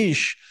a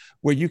niche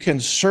where you can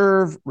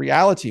serve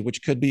reality,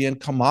 which could be in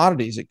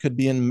commodities, it could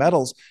be in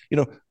metals.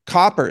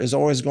 Copper is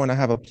always going to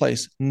have a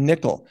place.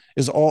 Nickel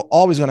is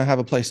always going to have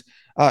a place.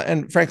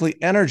 And frankly,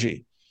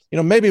 energy.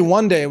 Maybe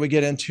one day we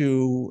get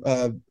into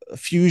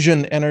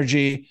fusion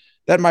energy.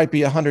 That might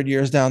be 100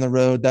 years down the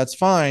road. That's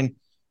fine.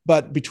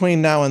 But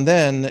between now and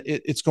then,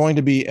 it's going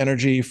to be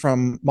energy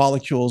from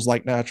molecules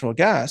like natural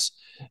gas.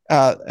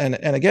 And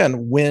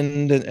again,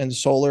 wind and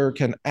solar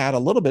can add a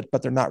little bit,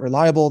 but they're not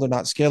reliable. They're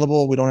not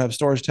scalable. We don't have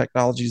storage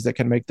technologies that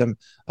can make them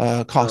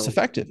cost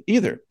effective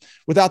either.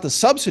 Without the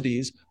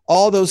subsidies,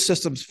 all those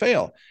systems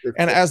fail.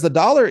 And as the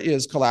dollar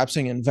is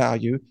collapsing in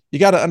value, you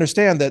got to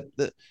understand that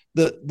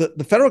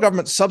the federal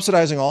government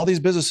subsidizing all these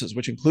businesses,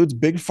 which includes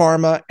big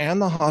pharma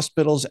and the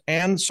hospitals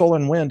and solar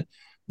and wind,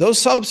 those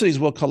subsidies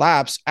will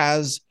collapse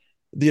as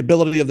the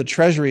ability of the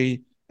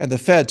Treasury and the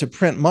Fed to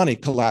print money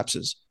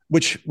collapses,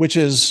 which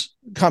is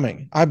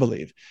coming, I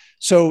believe.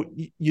 So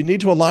you need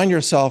to align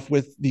yourself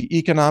with the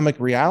economic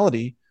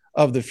reality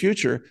of the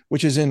future,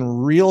 which is in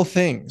real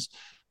things: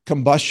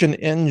 combustion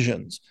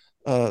engines,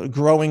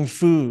 growing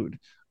food,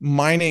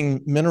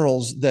 mining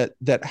minerals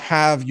that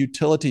have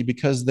utility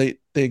because they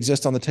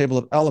exist on the table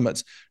of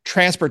elements.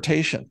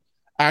 Transportation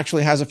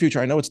actually has a future.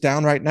 I know it's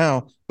down right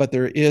now, but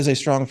there is a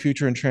strong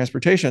future in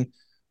transportation.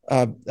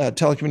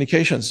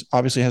 Telecommunications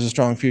obviously has a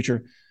strong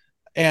future.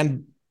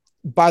 And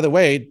by the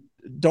way,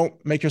 don't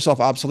make yourself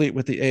obsolete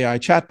with the AI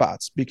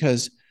chatbots,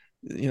 because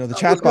the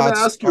chatbots. I was going to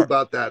ask you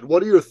about that.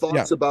 What are your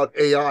thoughts about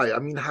AI? I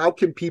mean, how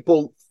can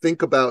people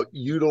think about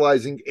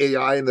utilizing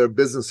AI in their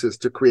businesses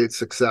to create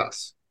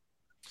success?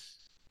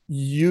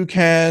 You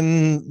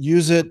can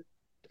use it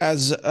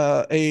as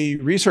a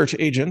research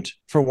agent,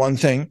 for one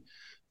thing.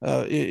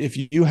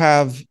 If you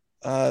have,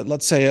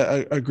 let's say,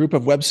 a group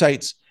of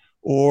websites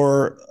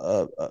or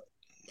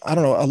I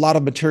don't know, a lot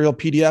of material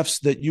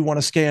PDFs that you want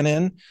to scan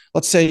in.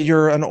 Let's say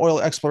you're an oil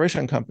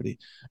exploration company.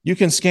 You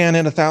can scan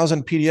in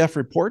 1,000 PDF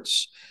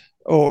reports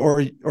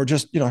or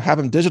just, have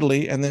them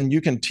digitally. And then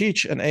you can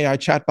teach an AI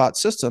chatbot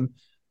system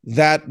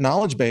that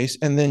knowledge base,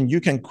 and then you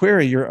can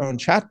query your own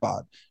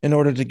chatbot in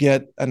order to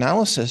get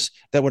analysis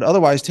that would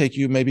otherwise take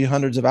you maybe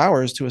hundreds of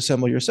hours to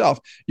assemble yourself.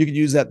 You could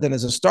use that then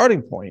as a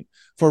starting point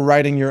for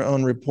writing your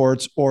own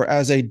reports or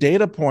as a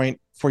data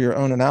point for your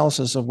own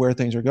analysis of where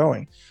things are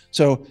going.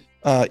 So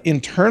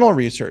internal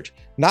research,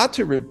 not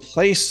to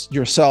replace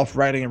yourself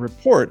writing a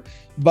report,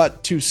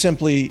 but to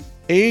simply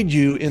aid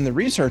you in the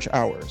research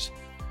hours.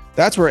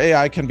 That's where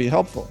AI can be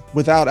helpful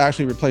without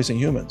actually replacing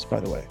humans, by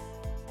the way.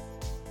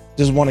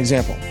 Just one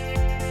example.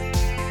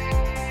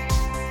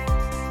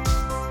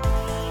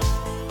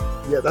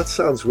 Yeah, that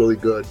sounds really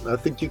good. I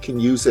think you can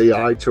use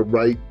AI to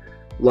write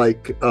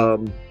like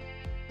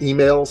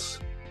emails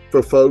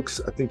for folks.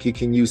 I think you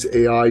can use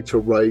AI to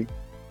write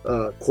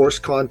course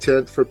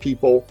content for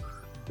people.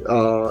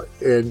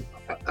 And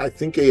I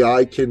think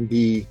AI can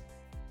be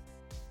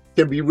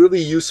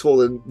really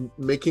useful in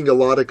making a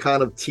lot of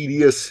kind of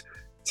tedious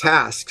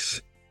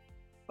tasks.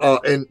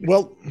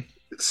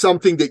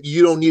 Something that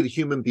you don't need a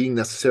human being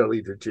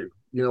necessarily to do.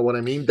 You know what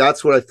I mean?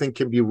 That's what I think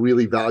can be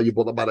really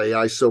valuable about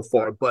AI so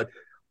far. But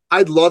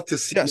I'd love to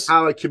see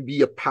how it can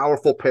be a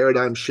powerful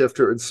paradigm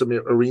shifter in some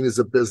arenas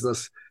of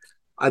business.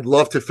 I'd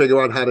love to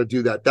figure out how to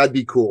do that. That'd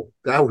be cool.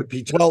 That would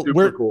be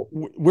super cool.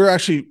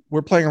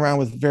 We're playing around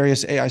with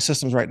various AI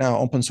systems right now,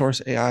 open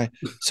source AI.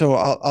 So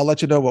I'll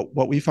let you know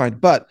what we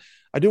find. But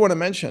I do want to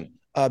mention,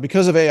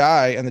 because of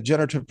AI and the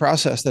generative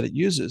process that it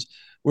uses,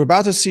 we're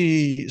about to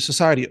see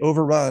society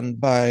overrun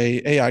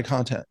by AI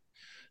content.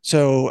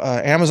 So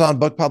Amazon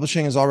book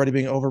publishing is already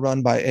being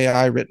overrun by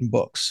AI written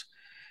books.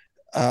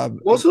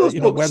 Most of those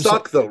books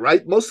suck, though,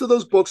 right? Most of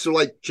those books are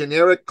like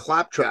generic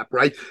claptrap,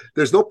 right?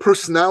 There's no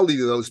personality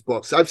to those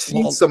books. I've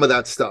seen some of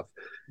that stuff.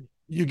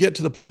 You get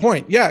to the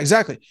point. Yeah,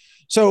 exactly.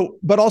 So,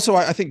 but also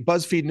I think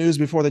BuzzFeed News,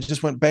 before they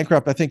just went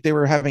bankrupt, I think they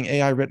were having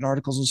AI written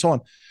articles and so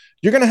on.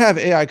 You're going to have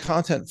AI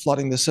content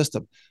flooding the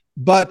system,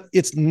 but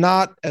it's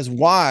not as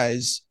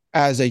wise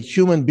as a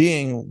human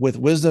being with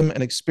wisdom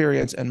and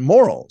experience and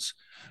morals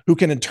who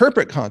can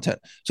interpret content.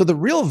 So the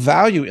real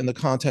value in the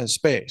content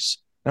space.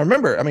 Now,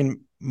 remember, I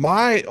mean,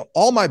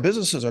 all my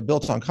businesses are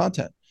built on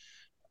content.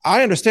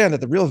 I understand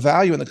that the real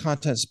value in the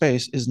content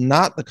space is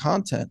not the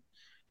content,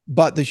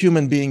 but the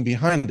human being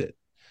behind it.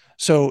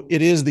 So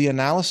it is the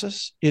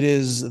analysis, it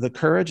is the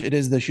courage, it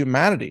is the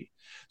humanity.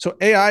 So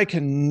AI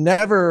can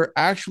never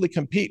actually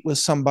compete with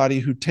somebody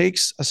who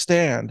takes a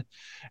stand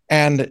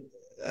and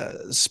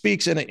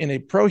speaks in a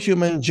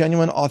pro-human,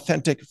 genuine,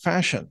 authentic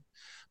fashion.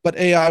 But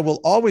AI will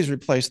always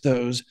replace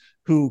those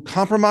who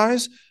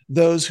compromise,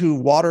 those who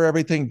water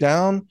everything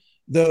down,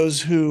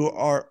 those who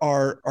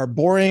are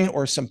boring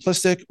or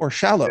simplistic or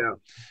shallow. Yeah.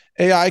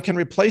 AI can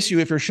replace you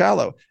if you're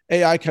shallow.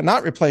 AI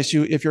cannot replace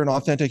you if you're an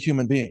authentic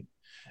human being.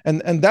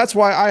 And that's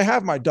why I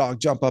have my dog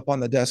jump up on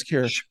the desk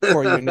here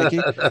for you, Nikki.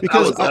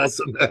 Because that was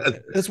awesome,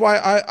 man. That's why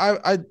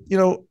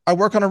I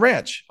work on a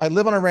ranch. I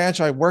live on a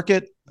ranch. I work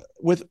it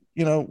with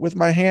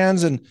my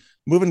hands and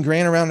moving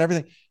grain around and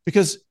everything,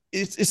 because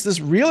it's this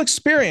real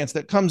experience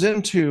that comes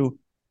into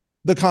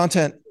the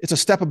content. It's a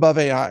step above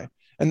AI.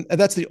 And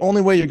that's the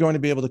only way you're going to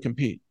be able to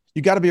compete.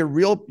 You got to be a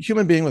real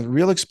human being with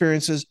real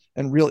experiences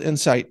and real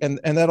insight. And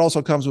that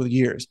also comes with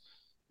years.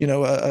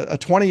 A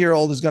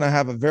 20-year-old is going to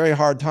have a very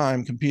hard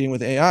time competing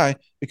with AI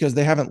because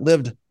they haven't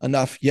lived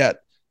enough yet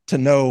to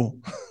know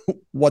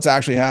what's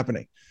actually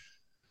happening.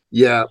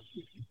 Yeah.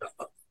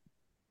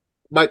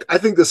 Mike, I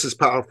think this is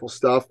powerful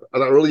stuff,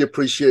 and I really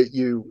appreciate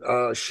you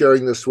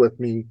sharing this with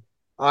me.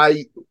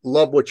 I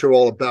love what you're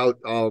all about.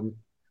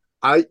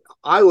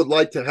 I would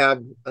like to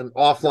have an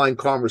offline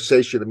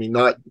conversation. I mean,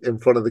 not in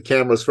front of the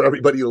cameras for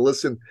everybody to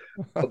listen,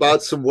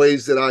 about some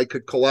ways that I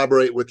could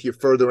collaborate with you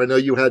further. I know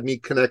you had me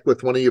connect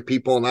with one of your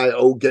people, and I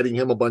owe getting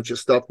him a bunch of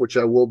stuff, which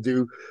I will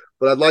do.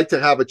 But I'd like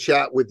to have a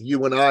chat with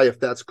you and I, if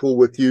that's cool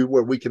with you,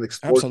 where we can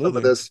explore some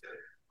of this.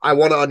 I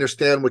want to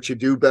understand what you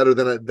do better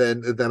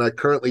than I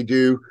currently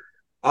do.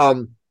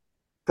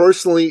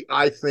 Personally,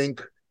 I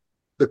think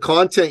the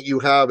content you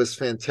have is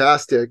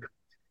fantastic,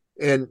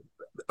 and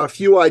a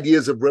few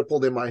ideas have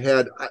rippled in my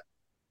head.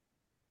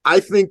 I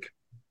think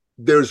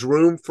there's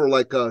room for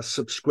like a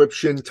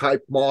subscription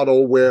type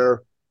model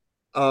where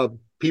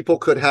people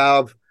could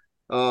have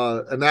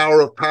an hour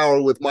of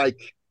power with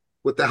Mike,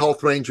 with the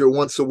Health Ranger,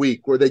 once a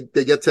week, where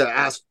they get to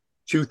ask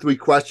 2-3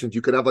 questions.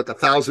 You could have like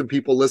 1,000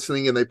 people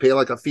listening and they pay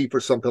like a fee for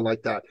something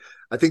like that.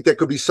 I think there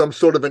could be some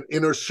sort of an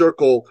inner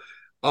circle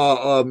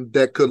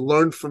that could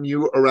learn from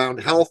you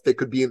around health. There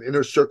could be an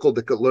inner circle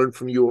that could learn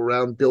from you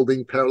around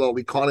building parallel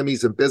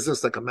economies and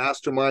business, like a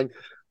mastermind.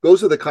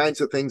 Those are the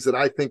kinds of things that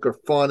I think are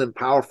fun and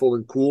powerful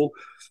and cool.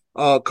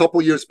 A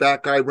couple years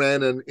back, I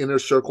ran an inner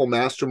circle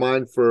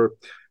mastermind for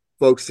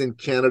folks in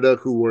Canada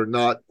who were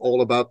not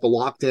all about the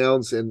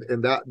lockdowns,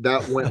 and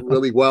that went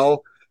really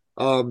well.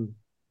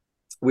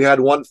 We had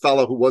one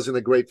fellow who wasn't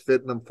a great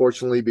fit, and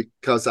unfortunately,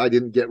 because I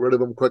didn't get rid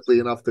of him quickly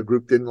enough, the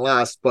group didn't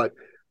last. But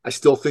I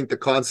still think the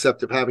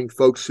concept of having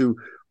folks who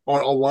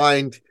are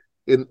aligned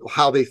in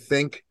how they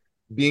think,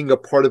 being a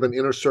part of an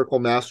inner circle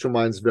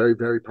mastermind is very,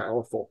 very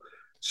powerful.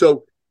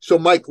 So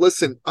Mike,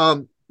 listen,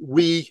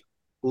 we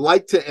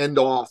like to end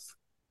off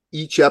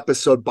each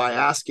episode by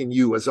asking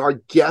you, as our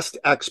guest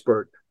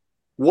expert,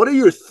 what are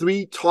your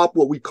 3 top,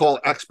 what we call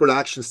expert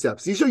action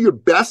steps? These are your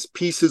best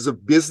pieces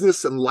of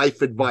business and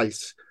life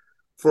advice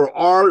for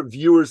our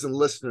viewers and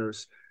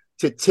listeners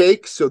to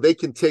take so they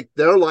can take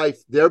their life,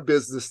 their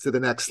business to the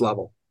next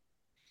level.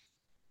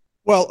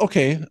 Well,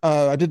 okay.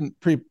 I didn't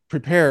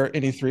prepare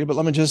any 3, but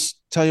let me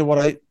just tell you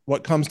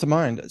what comes to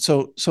mind.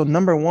 So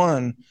number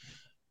 1,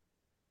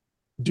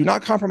 do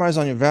not compromise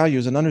on your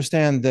values, and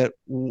understand that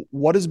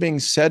what is being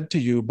said to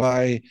you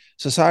by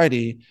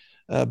society,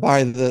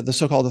 by the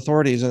so-called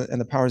authorities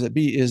and the powers that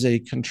be, is a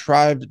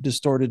contrived,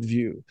 distorted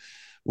view.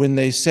 When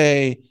they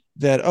say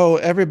that, oh,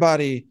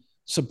 everybody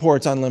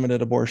supports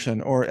unlimited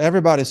abortion or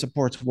everybody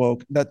supports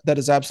woke, that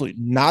is absolutely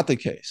not the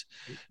case.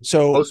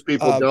 So most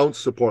people don't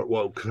support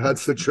woke.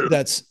 That's the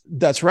truth.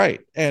 That's right.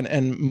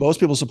 And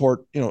most people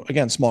support,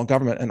 again, small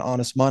government and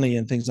honest money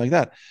and things like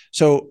that.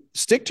 So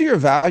stick to your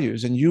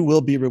values and you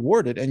will be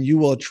rewarded, and you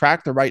will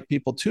attract the right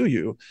people to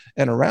you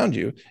and around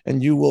you,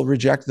 and you will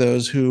reject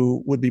those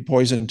who would be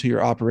poison to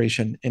your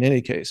operation in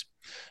any case.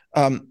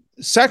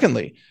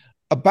 Secondly,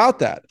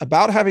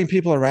 about having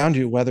people around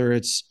you, whether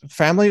it's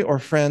family or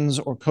friends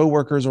or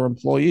coworkers or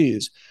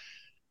employees,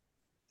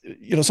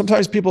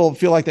 sometimes people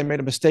feel like they made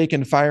a mistake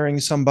in firing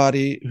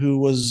somebody who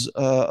was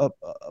a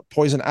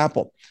poison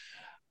apple.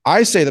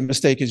 I say the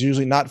mistake is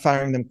usually not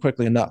firing them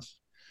quickly enough.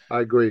 I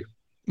agree.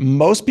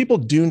 Most people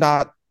do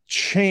not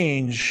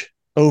change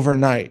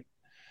overnight.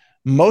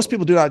 Most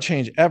people do not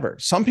change ever.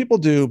 Some people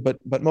do, but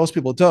most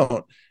people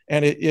don't.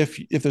 And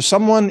if there's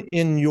someone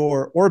in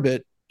your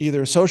orbit,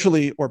 either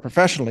socially or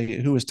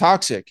professionally, who is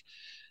toxic,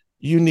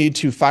 you need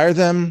to fire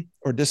them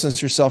or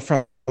distance yourself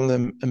from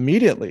them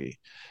immediately,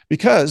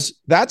 because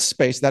that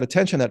space, that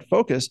attention, that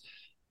focus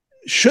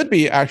should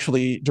be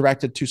actually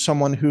directed to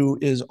someone who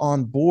is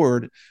on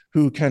board,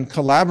 who can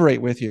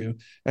collaborate with you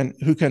and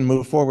who can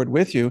move forward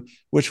with you,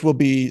 which will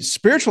be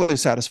spiritually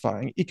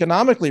satisfying,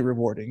 economically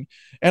rewarding,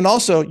 and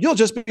also you'll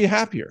just be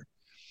happier.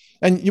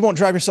 And you won't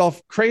drive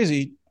yourself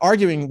crazy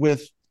arguing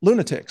with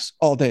lunatics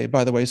all day,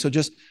 by the way. So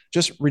just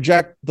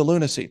reject the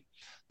lunacy.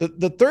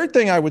 The third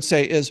thing I would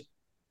say is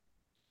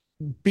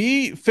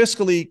be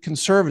fiscally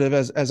conservative,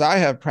 as I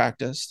have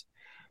practiced,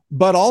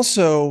 but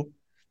also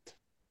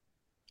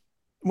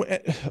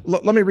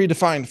let me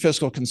redefine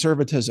fiscal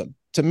conservatism.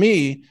 To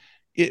me,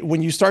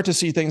 when you start to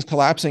see things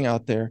collapsing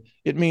out there,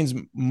 it means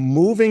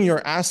moving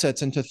your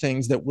assets into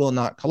things that will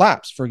not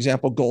collapse. For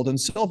example, gold and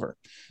silver.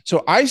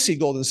 So I see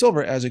gold and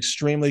silver as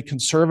extremely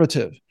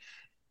conservative.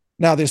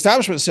 Now, the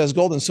establishment says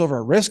gold and silver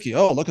are risky.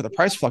 Oh, look at the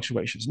price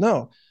fluctuations.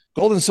 No,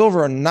 gold and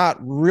silver are not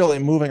really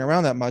moving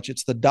around that much.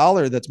 It's the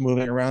dollar that's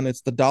moving around.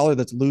 It's the dollar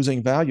that's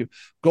losing value.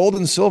 Gold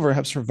and silver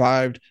have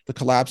survived the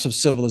collapse of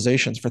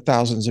civilizations for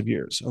thousands of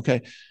years.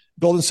 Okay.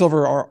 Gold and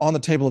silver are on the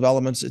table of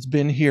elements. It's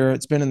been here.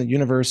 It's been in the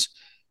universe,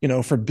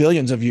 for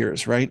billions of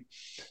years, right?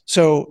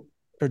 So,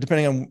 or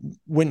depending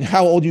on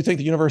how old you think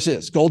the universe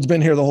is, gold's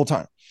been here the whole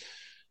time.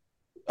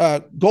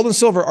 Gold and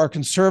silver are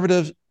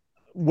conservative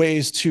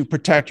ways to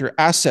protect your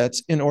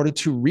assets in order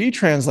to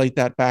retranslate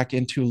that back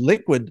into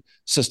liquid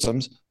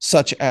systems,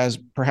 such as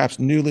perhaps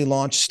newly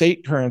launched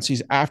state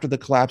currencies after the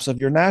collapse of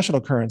your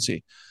national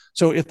currency.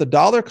 So if the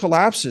dollar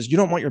collapses, you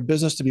don't want your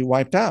business to be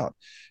wiped out.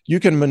 You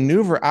can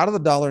maneuver out of the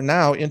dollar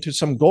now into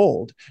some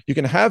gold. You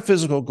can have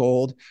physical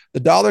gold. The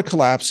dollar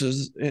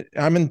collapses.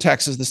 I'm in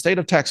Texas. The state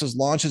of Texas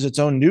launches its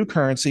own new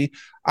currency.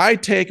 I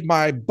take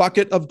my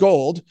bucket of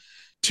gold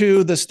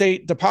to the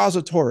state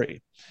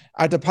depository.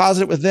 I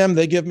deposit it with them.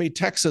 They give me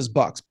Texas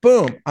bucks.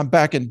 Boom, I'm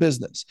back in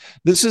business.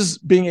 This is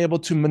being able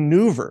to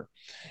maneuver.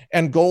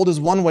 And gold is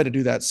one way to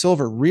do that.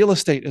 Silver, real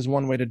estate is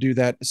one way to do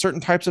that. Certain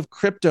types of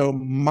crypto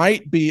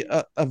might be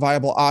a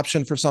viable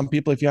option for some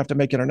people if you have to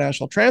make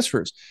international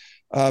transfers.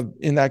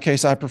 In that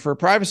case, I prefer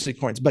privacy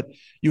coins, but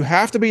you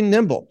have to be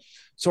nimble.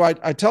 So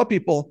I tell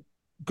people,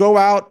 go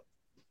out,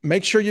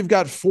 make sure you've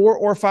got 4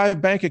 or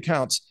 5 bank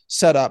accounts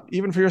set up,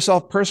 even for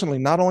yourself personally,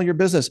 not only your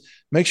business.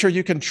 Make sure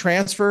you can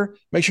transfer,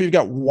 make sure you've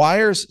got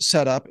wires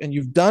set up and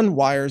you've done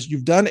wires,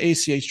 you've done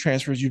ACH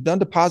transfers, you've done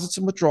deposits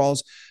and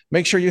withdrawals.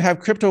 Make sure you have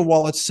crypto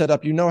wallets set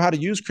up. You know how to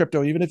use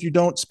crypto, even if you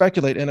don't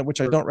speculate in it, which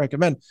I don't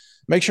recommend.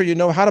 Make sure you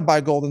know how to buy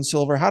gold and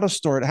silver, how to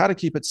store it, how to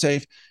keep it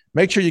safe.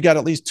 Make sure you got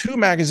at least 2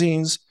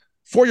 magazines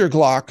for your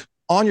Glock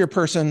on your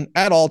person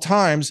at all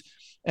times,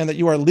 and that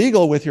you are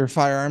legal with your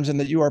firearms and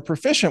that you are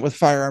proficient with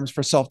firearms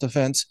for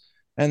self-defense.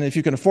 And if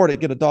you can afford it,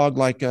 get a dog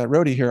like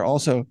Rhodey here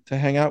also to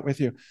hang out with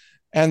you.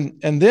 And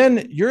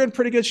then you're in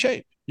pretty good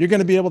shape. You're going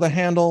to be able to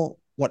handle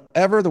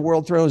whatever the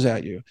world throws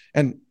at you.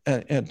 And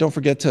don't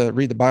forget to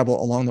read the Bible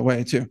along the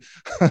way too.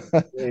 I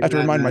have to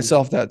remind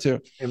myself that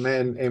too.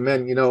 Amen.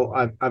 Amen.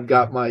 I've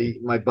got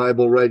my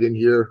Bible right in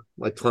here.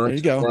 My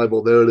Thompson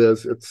Bible. There it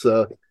is.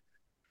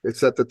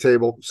 It's at the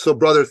table. So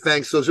brother,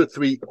 thanks. Those are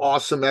 3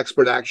 awesome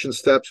expert action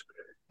steps.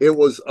 It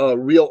was a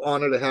real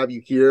honor to have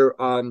you here.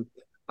 I'm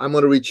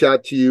going to reach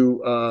out to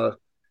you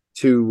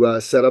to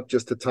set up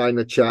just a time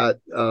to chat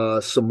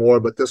some more.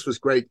 But this was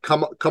great.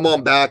 Come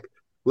on back.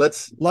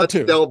 Let's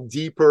delve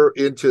deeper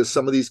into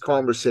some of these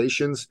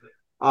conversations.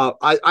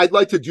 I'd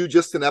like to do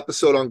just an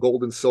episode on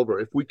gold and silver.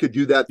 If we could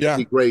do that,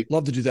 that'd be great.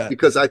 Love to do that,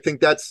 because I think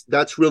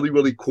that's really,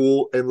 really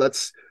cool. And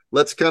let's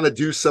kind of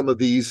do some of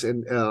these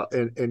and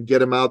get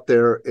them out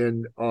there.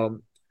 And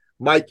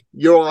Mike,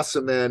 you're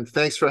awesome, man.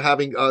 Thanks for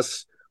having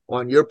us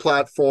on your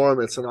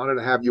platform. It's an honor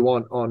to have you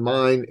on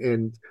mine.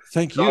 And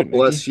thank you. God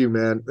bless you,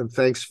 man. And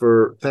thanks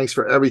for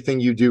everything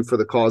you do for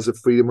the cause of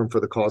freedom and for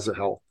the cause of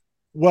health.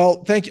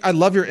 Well, thank you. I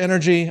love your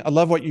energy. I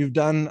love what you've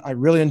done. I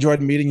really enjoyed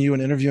meeting you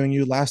and interviewing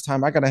you last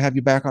time. I got to have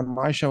you back on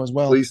my show as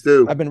well. Please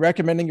do. I've been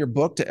recommending your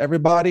book to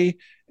everybody,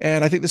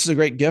 and I think this is a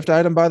great gift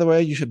item, by the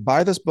way. You should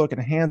buy this book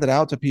and hand it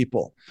out to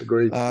people.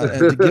 Agreed. And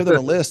to give them a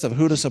list of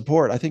who to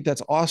support. I think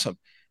that's awesome.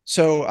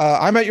 So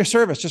I'm at your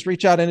service. Just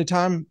reach out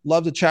anytime.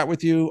 Love to chat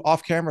with you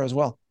off camera as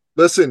well.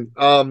 Listen,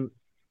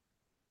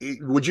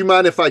 would you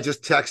mind if I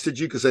just texted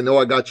you? Because I know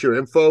I got your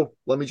info.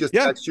 Let me just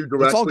text you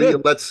directly,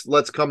 and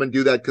let's come and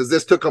do that, because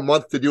this took a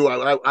month to do.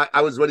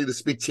 I was ready to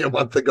speak to you a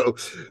month ago,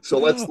 so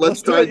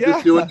let's try and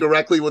just do it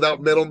directly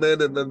without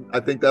middlemen, and then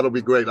I think that'll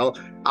be great.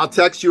 I'll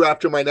text you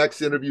after my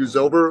next interview's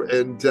over,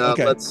 and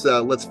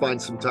let's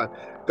find some time.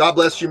 God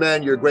bless you,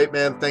 man. You're a great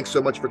man. Thanks so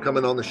much for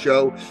coming on the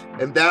show.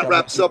 And that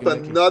wraps up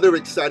another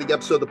exciting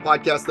episode of the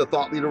podcast, The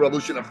Thought Leader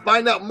Revolution. To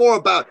find out more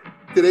about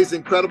today's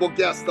incredible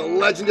guest, the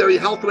legendary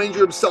health ranger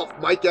himself,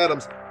 Mike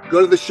Adams,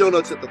 go to the show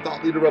notes at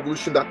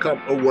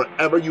thethoughtleaderrevolution.com or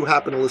wherever you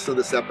happen to listen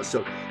to this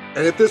episode.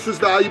 And if this was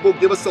valuable,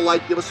 give us a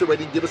like, give us a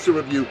rating, give us a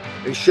review,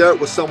 and share it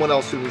with someone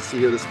else who needs to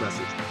hear this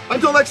message.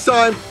 Until next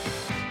time,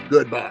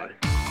 goodbye.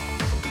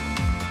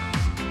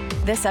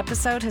 This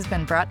episode has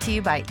been brought to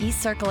you by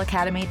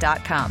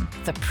eCircleAcademy.com,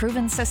 the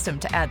proven system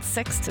to add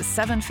 6 to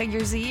 7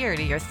 figures a year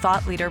to your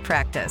thought leader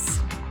practice.